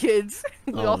special ed kids.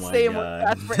 We Oh all my stay in one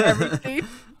God. class for everything.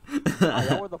 Oh,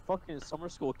 y'all were the fucking summer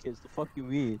school kids. The fuck you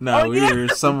mean? No, Oh, we yeah. were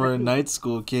summer and night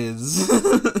school kids.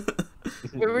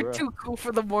 We were Bruh. too cool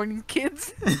for the morning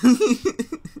kids.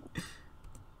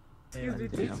 Excuse me,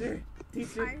 And, teacher. I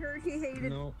Teacher. heard he hated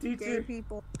no, gay Teacher.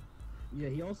 people. yeah,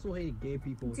 he also hated gay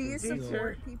people. Do you so, know,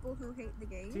 support people who hate the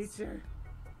gays? Teacher.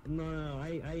 No,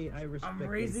 I respect. I'm gay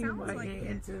raising people. Sounds my like it.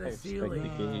 hand to I the respect ceiling. the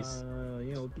gays.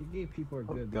 You know, gay people are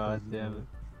good. God because, damn it.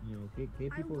 You know, gay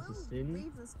I people will is a sin.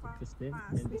 leave this It's a sin.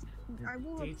 class. And I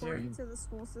will Teacher. report to the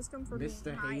school system for Mr.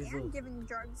 being high Hazel. and giving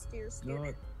drugs to your no,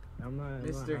 student. I'm not.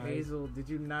 Mr. high. Hazel, did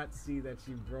you not see that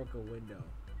she broke a window?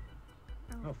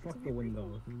 Oh, fuck did the I break window.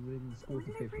 a- The school Why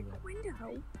can did I pay for break that. a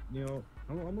window? You know,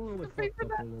 I'm a little bit Pay fucked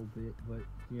for up a little bit, but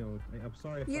you know, I'm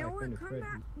sorry if You I know what? offended Come Fred.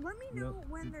 back. Let me No, know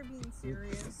when they're being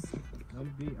serious. I'm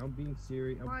being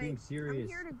serious. I'm being Like, serious. I'm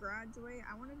here to graduate.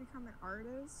 I want to become an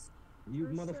artist. You or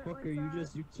shit motherfucker! like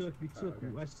that. You took. okay.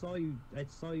 I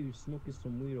saw you smoking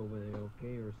some weed over there,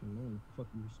 okay, or some. I don't know what the fuck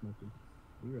you were smoking.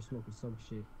 You were smoking some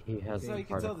shit. He has So a you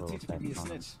can tell the particle teacher can be a effect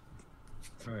on him. snitch.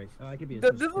 All right, I could be a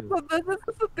This snitch is, too. this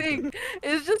is the thing.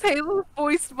 It's just Hazel's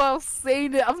voice while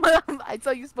saying it. I saw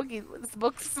you smoking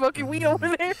weed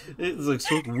over there. It's like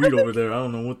smoking weed over there. I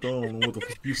don't know what the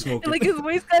fuck you smoking. And, like his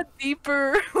voice got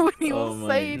deeper when he Oh was my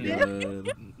saying it.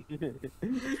 god.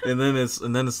 And then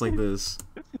it's like this.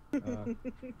 All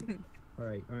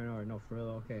right, no, for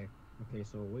real, okay.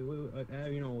 So wait,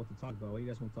 you know what to talk about. What do you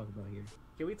guys want to talk about here?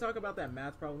 Can we talk about that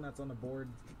math problem that's on the board?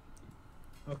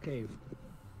 Okay,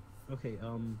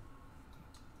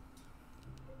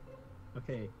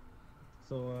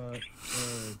 so,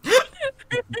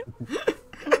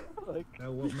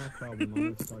 what math problem are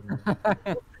we talking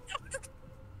about?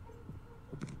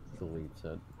 Deletes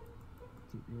it.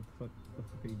 What the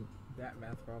fuck are you doing? That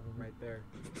math problem right there.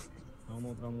 I don't know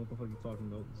what the fuck you're talking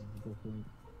about. This is the whole point.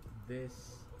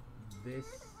 This.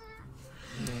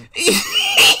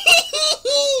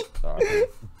 Sorry.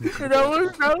 That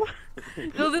was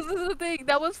no, this is the thing.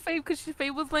 That was Faye because Faye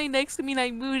was laying next to me and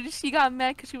I moved and she got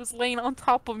mad because she was laying on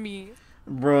top of me.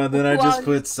 Bro, then I just Wow.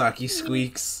 put Saki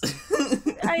squeaks.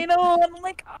 I know, and I'm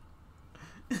like,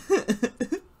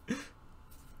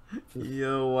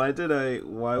 Yo,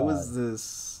 why was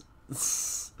this?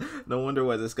 No wonder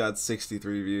why this got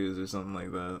 63 views or something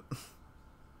like that.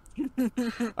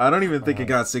 I don't even think it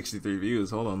got 63 views.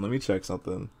 Hold on, let me check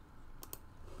something.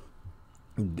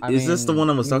 Is this the one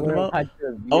I was talking about?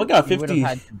 Oh, it got 50.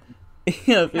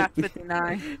 Yeah, got 50,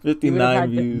 59. 59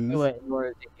 Do views. it in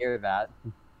order to hear that.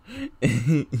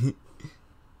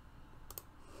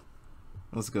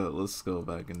 Let's go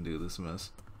back and do this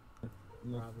mess.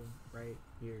 Problem right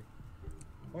here.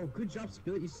 Oh, good job,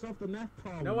 Skillet. You solved the math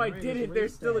problem. No, I Alright, didn't. let's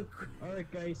There's raise still a. that.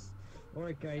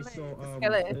 Alright, guys. So,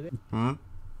 Skillet. Hmm?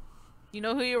 You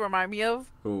know who you remind me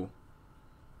of? Who?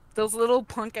 Those little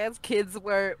punk ass kids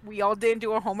where we all didn't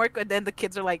do our homework, and then the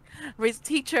kids are like, "Raise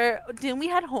teacher, didn't we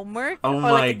had homework?" Oh or,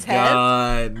 my like, a test?"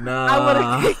 god, I would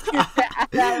nah. have kicked your ass.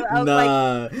 I was like,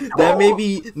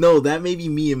 Nah, that may be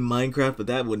me in Minecraft, but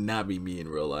that would not be me in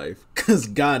real life. Cause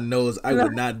God knows I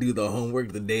would not do the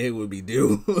homework the day it would be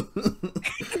due.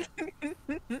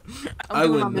 I I'm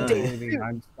doing would on the not. day.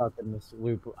 I'm stuck in this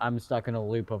loop. I'm stuck in a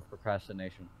loop of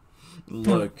procrastination.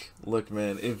 Look,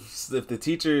 man. If the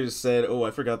teacher said, "Oh,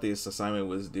 I forgot this assignment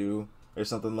was due," or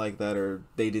something like that, or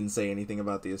they didn't say anything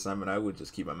about the assignment, I would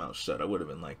just keep my mouth shut. I would have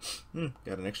been like,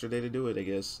 "Got an extra day to do it, I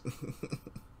guess."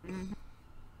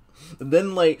 And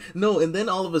then like no, and then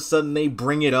all of a sudden they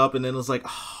bring it up, and then it's like,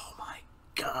 oh my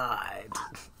god.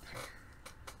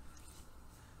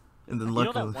 And then You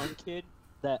know that one kid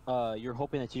that you're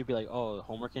hoping that you'd be like, oh,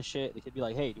 homework and shit. The kid be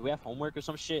like, hey, do we have homework or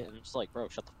some shit? And I'm just like, bro,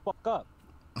 shut the fuck up.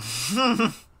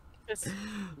 It's I'm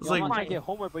like, not trying to get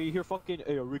homework, but you hear fucking,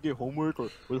 hey, are we get homework or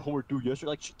what did homework due yesterday?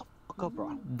 Like, shut the fuck up,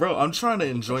 bro. I'm trying to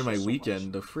enjoy that my shit so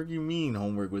weekend. The frick you mean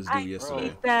homework was due I yesterday?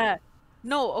 hate that.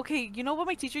 No, okay, you know what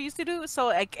my teacher used to do? So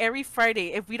like every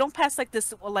Friday, if we don't pass like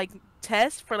this like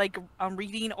test for like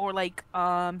reading or like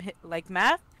like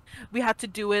math, we had to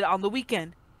do it on the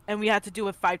weekend, and we had to do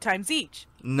it 5 times each.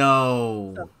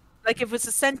 No. So, like if it's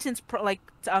a sentence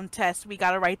test, we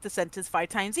gotta write the sentence 5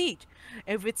 times each.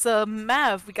 If it's a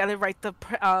math, we gotta write the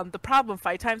problem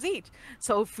 5 times each.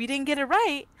 So if we didn't get it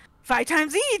right, 5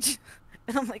 times each.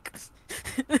 And I'm like,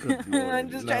 Good Lord, I'm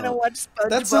just trying to no. watch SpongeBob.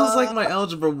 That sounds like my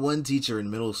Algebra 1 teacher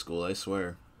in middle school, I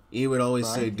swear. He would always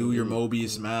Bro, I say, do your hate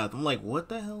Mobius math. I'm like, what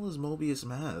the hell is Mobius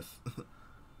math?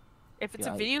 If it's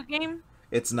Yeah, a video game,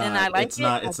 It's not. And I like it's it,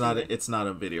 not. I'll It's do not. it. It's not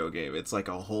a video game. It's like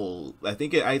a whole. I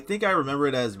think I remember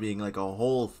it as being like a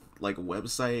whole like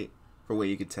website for where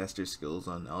you could test your skills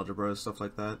on algebra and stuff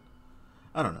like that.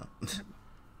 I don't know.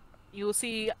 you will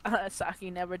see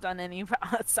Saki never done any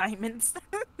assignments.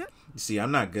 You see,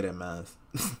 I'm not good at math.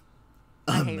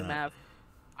 I I'm hate not. math.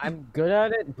 I'm good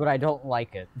at it, but I don't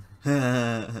like it.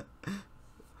 I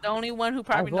The only one who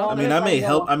probably knows. long mean, as I I may know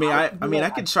help. I mean, how to do it, I I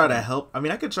could try to can. help. I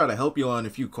mean, I could try to help you on a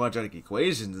few quadratic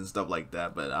equations and stuff like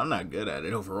that, but I'm not good at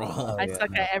it overall. I yeah,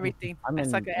 suck no. at everything. I'm I in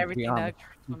suck at everything that geometry.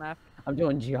 comes to math. I'm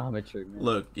doing geometry, man.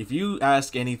 Look, if you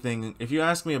ask anything, if you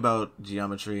ask me about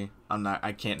geometry,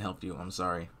 I can't help you. I'm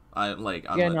sorry. I'm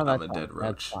yeah, a, no, I'm that's a fine. dead That's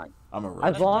roach. fine. I'm a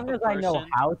As roach. long type as of I know person-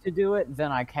 how to do it,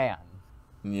 then I can.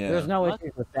 Yeah. There's no What?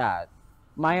 issues with that.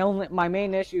 My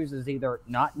main issues is either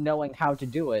not knowing how to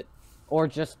do it, or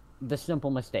just the simple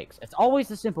mistakes. It's always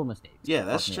the simple mistakes. Yeah, that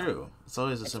that's fuck me up. true. It's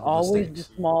always a It's simple always mistakes.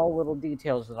 the small little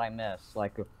details that I miss.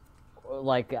 Like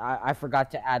I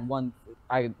forgot to add one.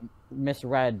 I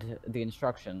misread the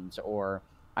instructions, or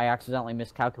I accidentally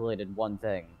miscalculated one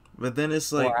thing, But then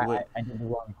it's like, or I did the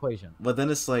wrong equation. but then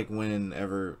it's like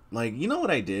whenever, like, you know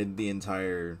what I did the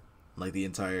entire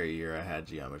year I had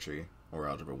geometry or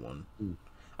algebra 1. Mm.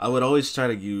 I would always try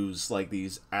to use like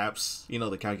these apps, you know,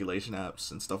 the calculation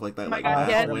apps and stuff like that, Oh my like god,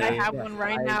 yes, Mathway, I have Yeah, one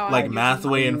right I- now. like I'm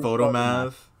Mathway and use Photomath.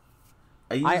 Photomath.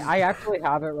 I use, I actually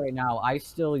have it right now. I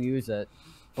still use it,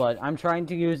 but I'm trying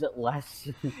to use it less.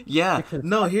 yeah. because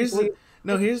No, here's the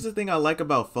technically- here's the thing I like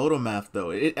about Photomath though.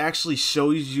 It actually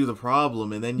shows you the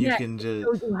problem, and then you Yeah, can It just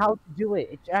shows you how to do it.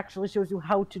 It actually shows you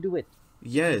how to do it.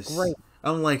 yes. Great.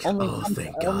 I'm like, Only oh, one-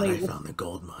 thank God, only I with- found the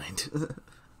gold mine.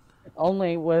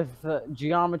 Only with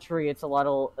geometry, it's a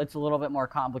little bit more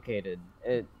complicated.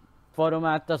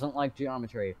 Photomath doesn't like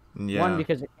geometry. yeah, One,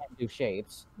 because it can't do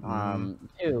shapes.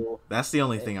 Two, that's the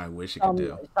only thing I wish it could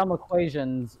do. some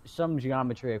equations, some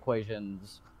geometry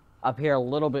equations appear a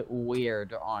little bit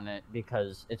weird on it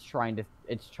because it's trying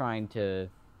to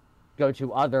go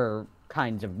to other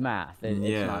kinds of math. It's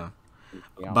Yeah.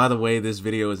 not, By the way, this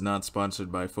video is not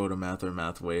sponsored by Photomath or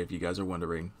Mathway. If you guys are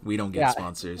wondering, we don't get Yeah.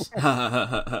 sponsors.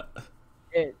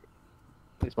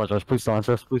 Please sponsor us. Please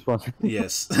sponsor us. Please sponsor.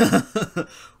 Yes,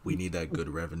 we need that good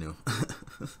revenue.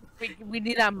 we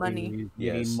need that money. We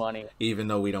Yes. need money. Even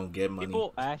though we don't get money.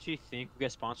 People actually think we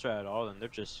get sponsored at all, and they're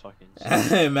just fucking.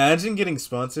 Imagine getting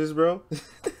sponsors, bro.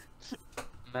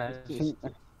 I'll make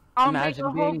Imagine a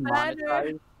whole being banner.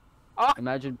 monetized. Oh.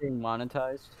 Imagine being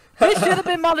monetized. It should have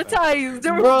been monetized.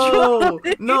 There was Bro,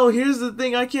 drama. no, here's the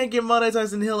thing. I can't get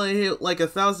monetized until I hit like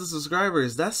 1,000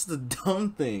 subscribers. That's the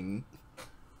dumb thing.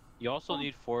 You also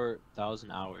need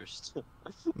 4,000 hours.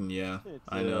 Yeah, It's,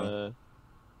 I know.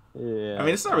 Yeah. I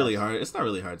mean, it's not really hard. It's not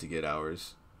really hard to get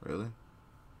hours, really.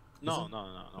 No, it? no.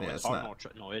 Yeah, it's it's hard.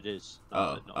 not. No, it is.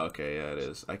 Oh, No. okay, yeah, it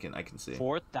is. I can see.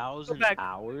 4,000 back.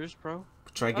 hours, bro.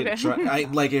 Try get Okay. try. I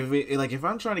like if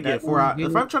I'm trying to get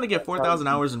if I'm trying to get 4,000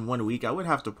 hours in 1 week, I would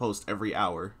have to post every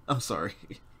hour. I'm sorry.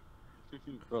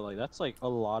 Bro, like that's like a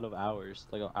lot of hours.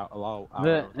 Like a lot of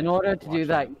hours. In order to do watch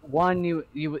that, it. one, you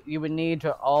would need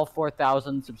to all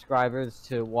 4,000 subscribers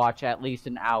to watch at least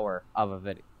an hour of a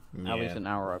video. At least Yeah, an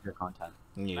hour of your content.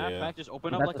 Matter of yeah. fact, just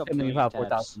open up That's like a assuming you billion have tabs.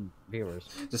 4,000 viewers.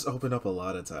 Just open up a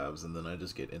lot of tabs and then I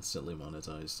just get instantly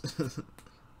monetized.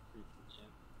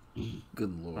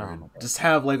 Good lord. Oh my God. Just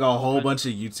have like a whole bunch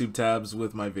of YouTube tabs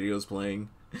with my videos playing.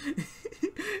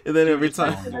 And then every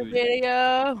time Dude.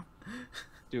 Video.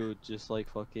 Dude, just like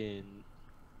fucking,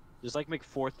 just like make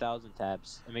 4,000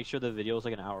 tabs and make sure the video is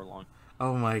like an hour long.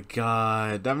 Oh my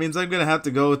god. That means I'm gonna have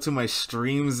to go to my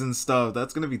streams and stuff.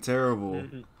 That's gonna be terrible.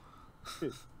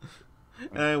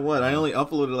 And what? I only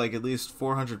uploaded like at least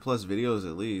 400 plus videos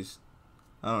at least.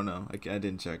 I don't know. I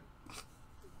didn't check.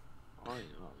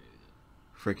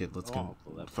 Frick it.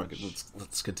 Fuck it.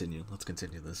 Let's continue. Let's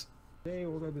continue this. Today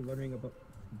we're gonna be learning about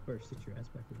first sit your ass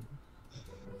back in.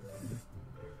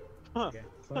 Okay.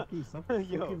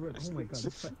 Yo. Oh my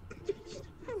god.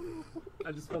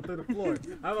 I just fell through the floor.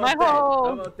 How about My that? hole.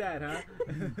 How about that, huh?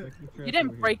 You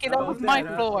didn't break it. How That about was my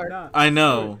huh? floor. Nah, I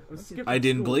know. I'm skipping I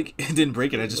didn't school. blink. It didn't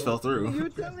break it. I just fell through. You're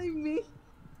telling me?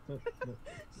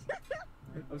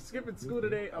 I'm skipping school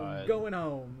today. I'm going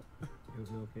home.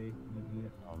 Okay.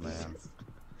 Oh man.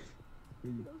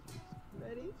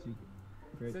 Ready?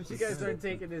 Since you guys aren't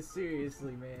taking this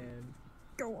seriously, man.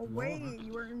 Go away!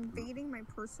 You are invading my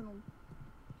personal.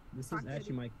 This is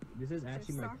actually my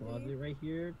closet right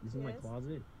here. This is my Yes.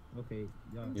 closet. Okay,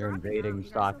 yeah. You're Drop it invading out, you guys are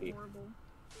Stocky. horrible.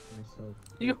 Myself.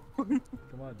 You.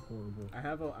 Come on.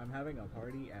 Horrible. I'm having a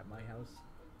party at my house.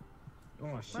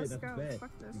 Oh shit, Let's that's go. bad.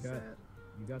 Fuck this You got shit.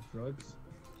 you got drugs?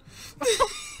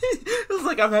 It's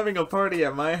like I'm having a party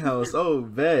at my house. Oh,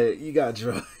 bet you got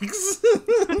drugs.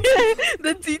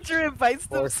 The teacher invites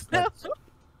themselves.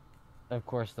 Of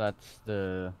course, that's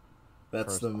the That's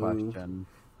first the move. question.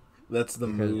 That's the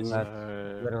Because move.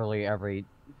 that's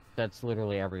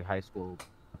literally every high school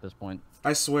at this point.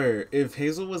 I swear, if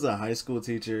Hazel was a high school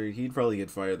teacher, he'd probably get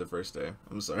fired the first day.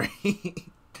 I'm sorry.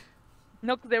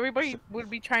 No, because everybody would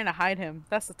be trying to hide him.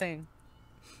 That's the thing.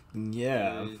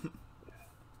 Yeah.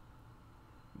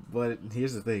 But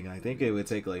here's the thing. I think it would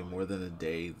take like more than a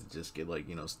day to just get like,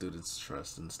 students'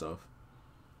 trust and stuff.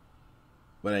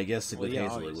 But I guess with yeah,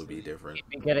 Hazel it would be different.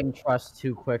 Getting trust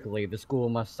too quickly, the school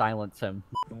must silence him.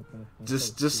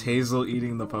 Just Hazel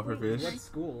eating the puffer What fish.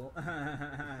 school? Can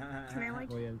I like?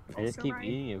 Oh yeah. I just also keep ride?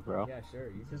 eating it, bro. Yeah, sure.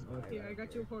 You Just can. okay. I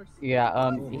got you a horse.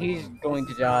 Yeah, he's going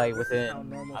to die within, How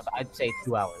normal I'd say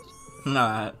 2 hours.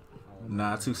 Nah, Oh, 2 You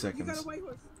got a seconds. white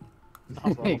horse.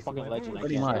 Nah, bro, I'm a fucking legend. I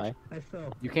Pretty can't much. lie. I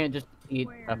fell. You can't just eat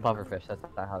a Where? pufferfish. That's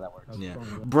not how that works. I was Yeah.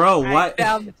 falling. Bro, why? I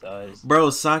found It does. Bro,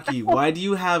 Saki, why do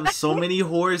you have so many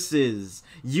horses?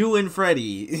 You and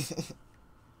Freddy.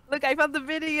 Look, I found the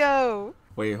video.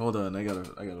 Wait, hold on. I gotta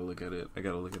look at it. I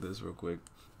gotta look at this real quick.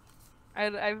 I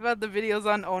found the videos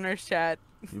on owner's chat.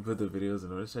 You put the videos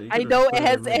in order. So you I could've know put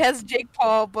it in has Jake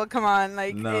Paul, but come on,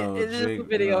 like No, it's just a Jake,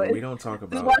 video. no, we It's- don't talk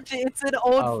Just about. watch it. It's an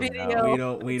old Oh, no.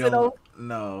 video. We It's an don't. old-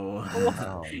 No.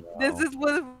 Oh, This no. is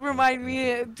what remind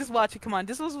me. Just watch it. Come on.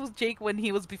 This was Jake when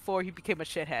he was before he became a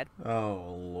shithead.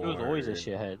 Oh He lord. was always a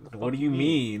shithead. What do you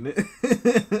mean?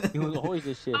 He was always a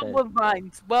On shithead. with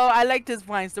vines. Well, I liked his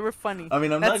vines. They were funny. I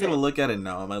mean, I'm not That's gonna it. look at it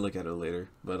now. I might look at it later,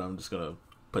 but I'm just gonna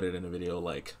put it in a video,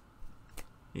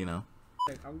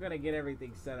 I'm gonna get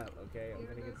everything set up, okay? I'm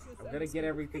gonna get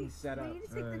everything set We up. need to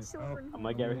take the children. I'm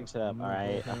gonna get everything set up. All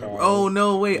right. Oh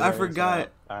no! Wait, I forgot.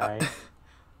 All right.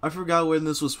 I forgot when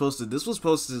this was posted. This was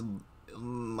posted,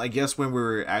 I guess, when we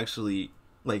were actually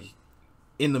like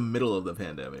in the middle of the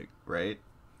pandemic, right?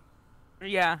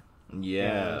 Yeah.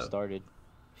 Yeah. It started.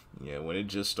 Yeah, when it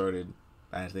just started.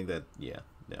 I think that. Yeah.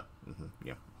 Yeah.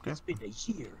 It's been a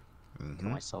year. To Mhm.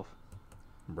 myself.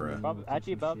 Bruh. Probably,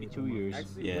 actually, about be 2 years.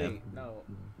 Actually, Yeah. wait, no.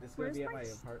 This is gonna Where's be at my my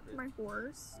s- apartment. My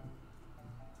horse.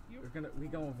 We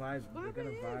gonna vibe. What We're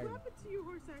gonna happened? vibe. What happened to your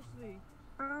horse, actually?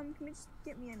 Can we just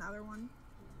get me another one?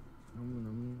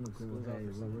 I'm gonna go School's ahead. off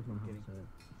or something. Where's my Kidding. house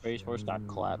at? Ray's horse got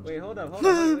clapped. Wait, hold up. Wait,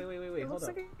 It hold looks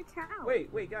up. like a cow.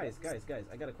 Wait, guys.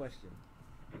 I got a question.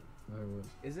 Alright, what?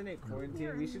 Isn't it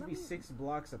quarantine? We should be 6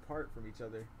 blocks apart from each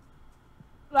other.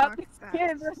 Fuck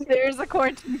that. There's a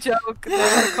quarantine joke.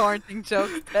 There's a quarantine joke.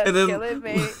 That's And then, killing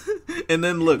me. and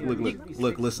then look, Yeah, look, we look, should be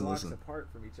look, 6 listen, blocks listen. apart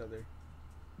from each other.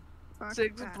 Fuck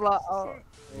 6 that block. Oh.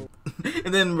 shit.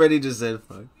 And then Reddy just said,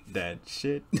 "Fuck that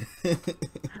shit."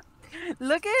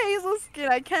 Look at Hazel's skin.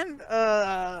 I can't.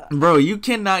 Bro, you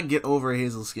cannot get over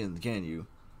Hazel skin, can you?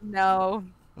 No.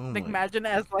 Oh Like my, imagine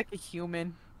as like a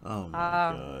human, oh my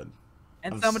god.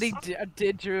 and I'm somebody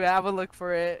did Drew. Have a look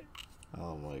for it.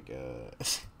 Oh my god.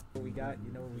 What we got?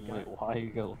 You know what we got? Wait, why you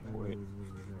go for it? You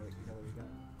know what we got?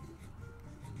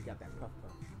 We got that puff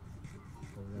puff.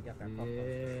 We got that puff puff.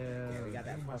 Yeah, We got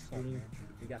that puff puff, man.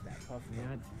 We got that puff Yeah,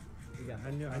 puff. We got I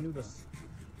that knew puff puff.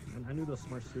 I knew the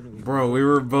smart student. was- Bro, we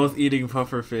were both eating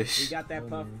puffer We fish. got that Oh,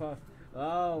 puff man. puff.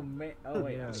 Oh man. Oh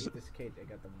wait, Yeah. I need this cake. I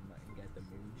got the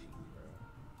moon cheese,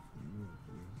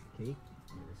 bro. Cake?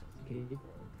 Yeah, this one's Cake? bro.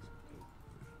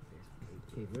 This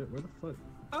one's cake. Cake, where the fuck?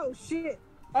 Oh, shit.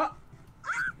 Oh!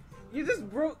 You just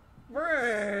broke,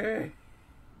 bruh.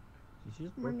 She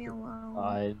just Leave broke me the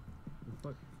alone.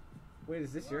 fuck. Wait,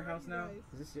 is this your Where are house you now?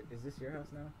 guys? Is this your house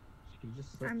now? She just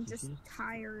I'm she just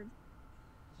tired.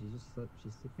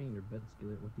 She's sleeping in her bed,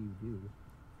 Skillet. What do you do?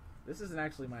 This isn't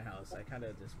actually my house. I kind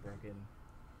of just broke in.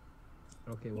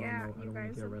 Okay, well, Yeah, no, I you don't want guys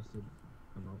to get are- arrested.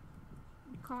 I'm out.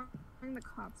 Calling the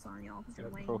cops on y'all because you're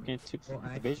lame. Broke into Well,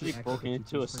 I basically actually broke think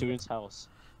into a she's student's house.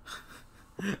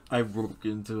 I broke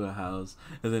into a house,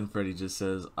 and then Freddy just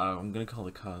says, "I'm gonna call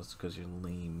the cops because you're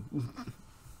lame."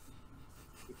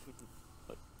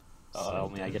 Oh,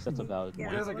 I mean, I guess that's a valid Yeah.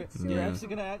 point. You're, like let's you're Yeah. actually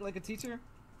gonna act like a teacher?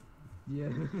 Yeah.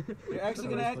 You're actually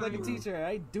gonna act like a teacher.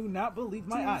 I do not believe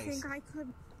my Do you eyes. think I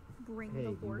could bring Hey, the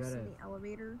you horse gotta- in the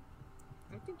elevator?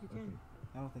 I think you can.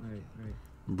 I don't think Alright, you can. alright.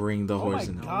 Bring the Oh horse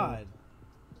my in. god.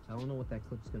 I don't know what that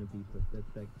clip's gonna be, but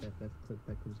that clip's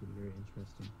gonna be very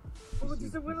interesting. Oh,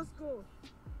 just a middle school.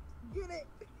 Get it.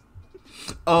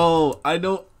 Oh, I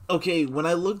know. Okay, when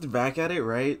I looked back at it,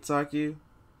 right, Saki?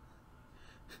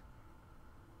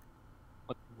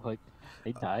 What?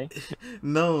 They die?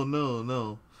 No.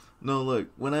 Look,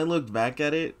 when I looked back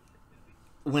at it,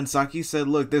 when Saki said,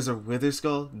 "Look, there's a wither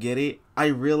skull," get it? I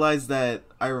realized that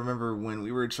I remember when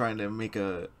we were trying to make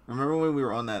a. Remember when we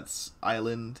were on that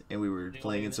island and we were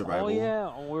playing in survival? Oh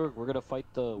yeah, we're gonna fight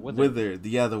the Wither.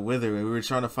 Yeah, the wither. And we were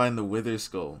trying to find the wither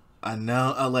skull. And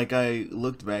now, I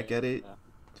looked back at it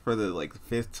for the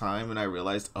fifth time, and I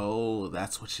realized, oh,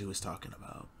 that's what she was talking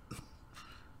about.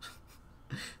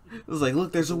 It was like,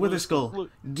 look, there's a wither skull.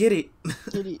 Look. Get it.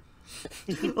 Get it.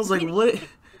 I was like, what?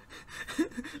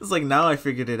 It's like, now I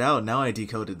figured it out. Now I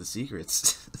decoded the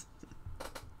secrets.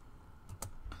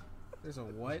 There's a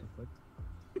what?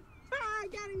 I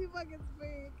gotta be fucking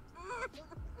speak.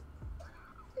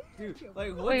 Dude,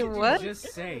 like, what Wait, did what? you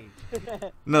just say?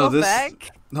 No, Go this.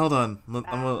 back. Hold on. I'm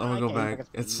gonna go Okay. back.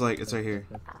 It's right here.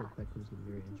 That clip's gonna be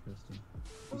very interesting.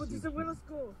 Oh, just a middle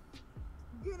school.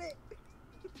 Get it.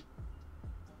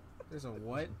 There's a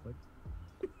what?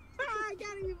 I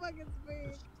gotta be fucking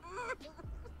speak.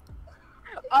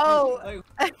 Oh,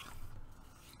 Like,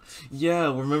 Yeah,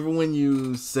 remember when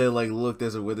you said look,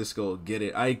 there's a wither skull, get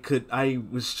it? I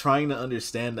was trying to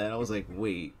understand that. I was like,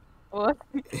 wait. what?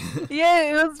 Yeah,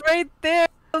 it was right there.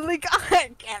 I was like, I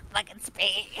can't fucking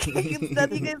speak.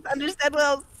 Instead, you guys understand what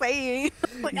I was saying.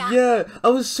 Like, ah. Yeah, I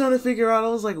was trying to figure out. I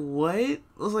was like, what? I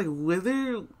was like,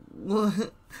 wither?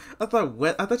 What? I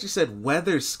thought you said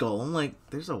weather skull. I'm like,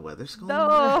 there's a weather skull?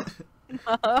 No.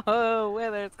 Oh,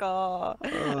 whether it's called.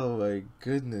 Oh my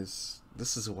goodness.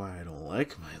 This is why I don't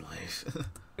like my life.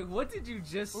 what did you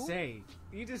just say?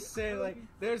 You just said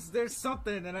there's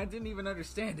something and I didn't even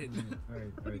understand it.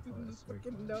 Alright, class.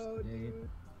 Fucking no, Today, dude.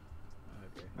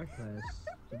 Okay. our class.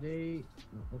 Today.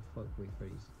 Oh fuck! Wait,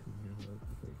 Freddy's coming here.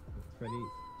 Okay,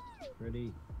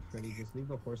 Freddy, just leave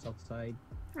the horse outside.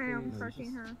 I am No,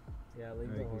 parking just- her. Yeah, leave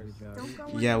the Alright, horse. good job. Don't go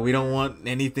in Yeah, the we don't way. want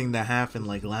anything to happen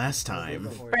like last Leave time. the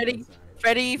horse Freddy.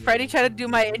 outside. Freddie tried to do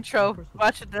my intro.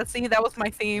 Watch it. See, that was my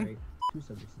theme. Alright, two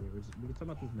subjects today. We can talk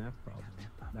about this math problem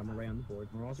that we're right on the board.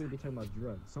 We're also gonna be talking about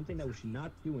drugs. Something that we should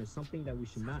not do and something that we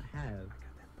should not have.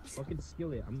 Fucking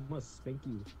Skillet, I'm gonna spank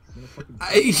you. I'm gonna fucking.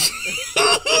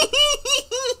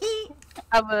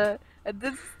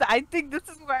 I think this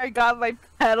is where I got my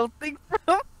paddle thing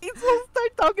from. He's gonna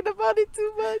start talking about it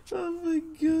too much. Oh my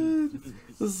god.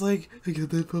 It's like, I got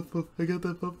that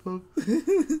pop.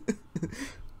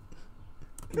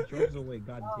 Get drugs away,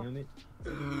 god damn it.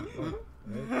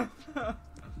 Alright,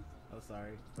 Oh,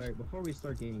 sorry. alright, before we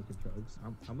start getting into drugs,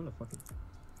 I'm gonna fucking.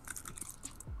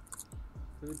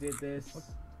 Who did this?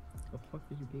 The fuck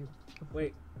did you give?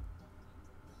 Wait.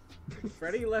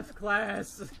 Freddy left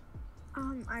class.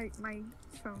 My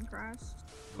phone crashed.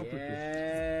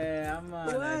 Yeah, I'm on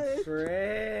a What?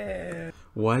 trip.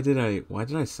 Why did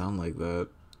I sound like that?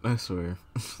 I swear.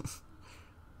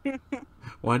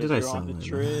 Why did I You're on sound the like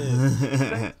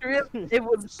trip. that? It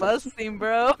was busting,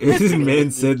 bro. This man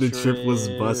The said the trip was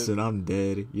trip. busted. I'm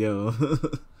dead. Yo.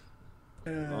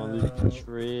 On the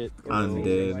trip. I'm bro.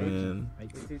 dead, Why- man. I,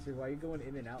 Teacher, why are you going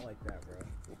in and out like that, bro?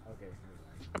 Okay,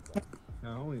 never mind.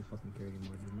 no, I don't even fucking care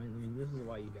anymore, dude. I mean, this is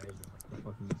why you guys are like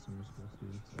fucking summer school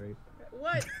students, right?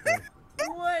 What?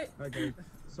 What? Alright, guys.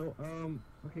 So,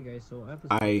 okay, guys. So I have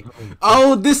I.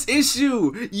 Oh, this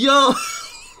issue, yo.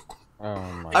 Oh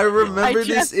my I remember I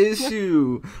this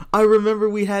issue. I remember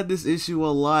we had this issue a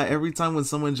lot. Every time when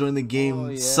someone joined the game,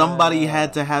 Oh, somebody yeah.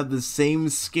 had to have the same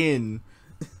skin.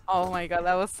 Oh my god,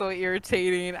 that was so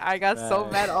irritating. I got so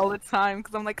Right. mad all the time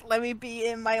because I'm like, let me be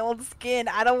in my own skin.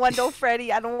 I don't want no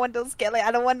Freddy. I don't want no Skillet.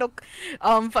 I don't want no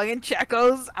fucking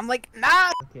Checos. I'm like,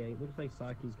 nah. Okay, it looks like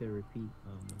Saki's gonna repeat.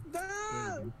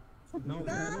 No!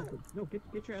 No, get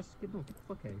your ass. Get the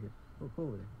fuck out of here. Go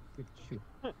over there. Shoot.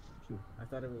 I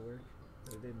thought it would work,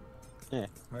 but it didn't.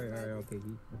 Alright, okay.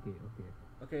 Okay.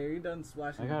 Okay, are you done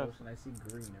splashing I the got- ocean? I see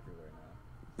green everywhere now.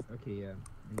 Okay, yeah.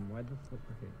 And why the fuck?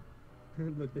 Okay.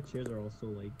 Look, the chairs are also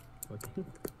like fucking.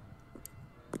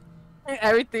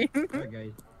 Everything. Alright,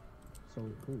 guys. So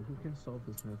who can solve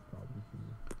this math problem for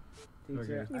me?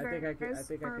 Teacher, Okay. I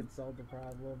think I can solve the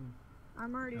problem.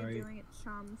 I'm already Alright. doing it,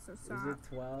 chum. So Is stop. it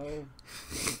 12?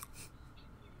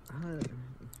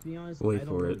 To be honest, Wait I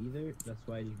don't for know it. either. That's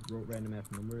why I just wrote random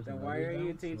math numbers. Then and why are letters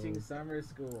you down, teaching so- summer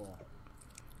school?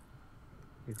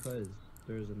 Because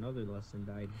there's another lesson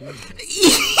that I do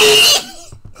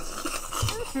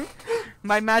know.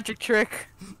 My magic trick.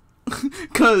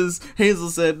 Cause Hazel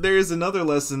said there is another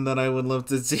lesson that I would love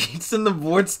to teach, and the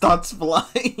board starts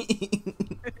flying.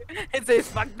 It says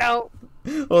fuck no.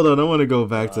 Hold on, I want to go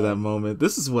back to that moment.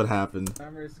 This is what happened.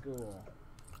 Summer school.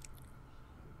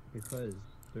 Because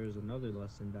there's another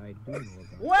lesson that I do know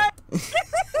about.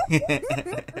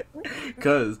 What?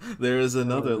 Cause there is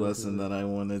another lesson that I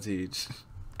want to teach.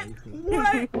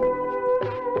 What?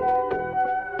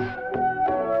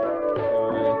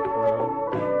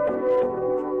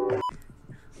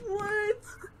 What?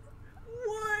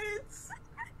 What?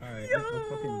 Alright,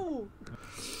 Yo!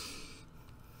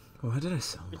 Why did I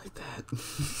sound like that?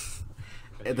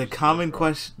 The common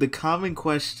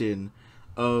question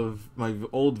of my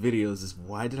old videos is,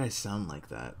 why did I sound like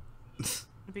that?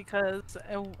 Because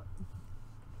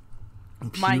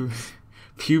Pu-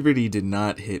 puberty did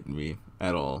not hit me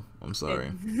at all. I'm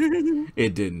sorry.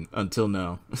 It didn't until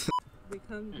now. We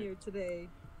come here today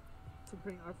to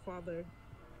bring our father.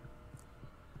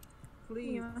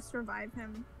 Please, You must revive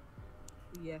him.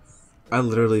 yes. I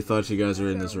literally thought you guys were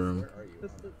in this room. Where are you?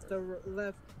 The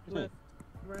left,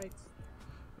 right.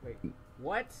 Wait,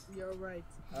 what? You're right.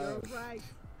 Oh. You're right.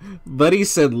 Buddy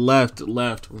said left,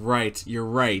 right. You're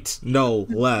right. No,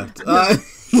 left. I'm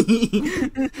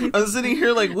sitting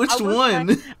here like, which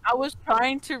one? I was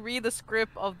trying to read the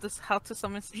script of this How to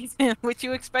Summon season, which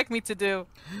you expect me to do.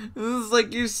 This is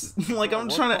like like I'm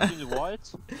What trying to. fucking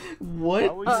What? What? Why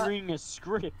were you reading a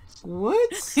script? What?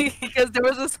 Because there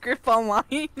was a script online.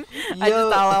 I just Yo.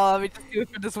 thought, oh, let me just do it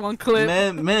for this one clip.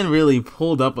 Man really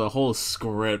pulled up a whole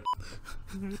script.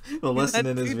 The lesson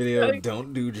in this video: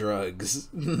 don't do drugs.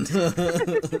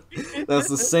 That's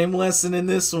the same lesson in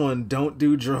this one: don't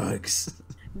do drugs.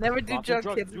 Never do Not drugs,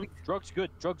 drugs, kids. dude. Drugs good.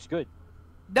 Drugs good.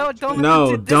 No, don't. No,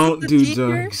 listen to- this don't is the do teacher-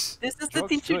 drugs. This is the Drugs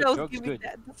teacher good, that was drugs giving. good.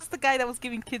 This is the guy that was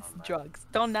giving kids drugs.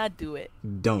 Don't not do it.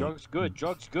 Don't. Drugs good.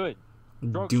 Drugs good.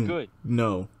 Drugs do. good.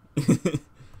 No.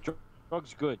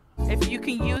 Drugs good. If you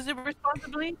can use it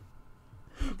responsibly,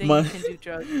 then My- you can do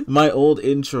drugs. My old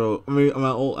intro. I mean, my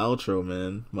old outro,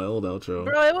 man. My old outro.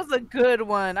 Bro, it was a good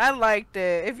one. I liked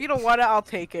it. If you don't want it, I'll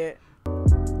take it. I'll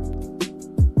take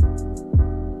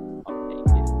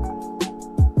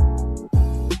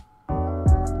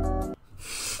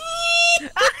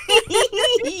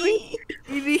it.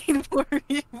 We need more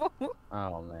people.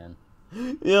 Oh man.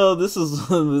 Yo, this is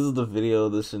the video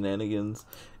of the shenanigans.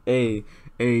 Hey,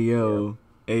 yo,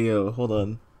 hold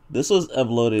on. This was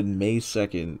uploaded May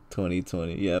 2nd,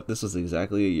 2020. Yeah, this was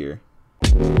exactly a year.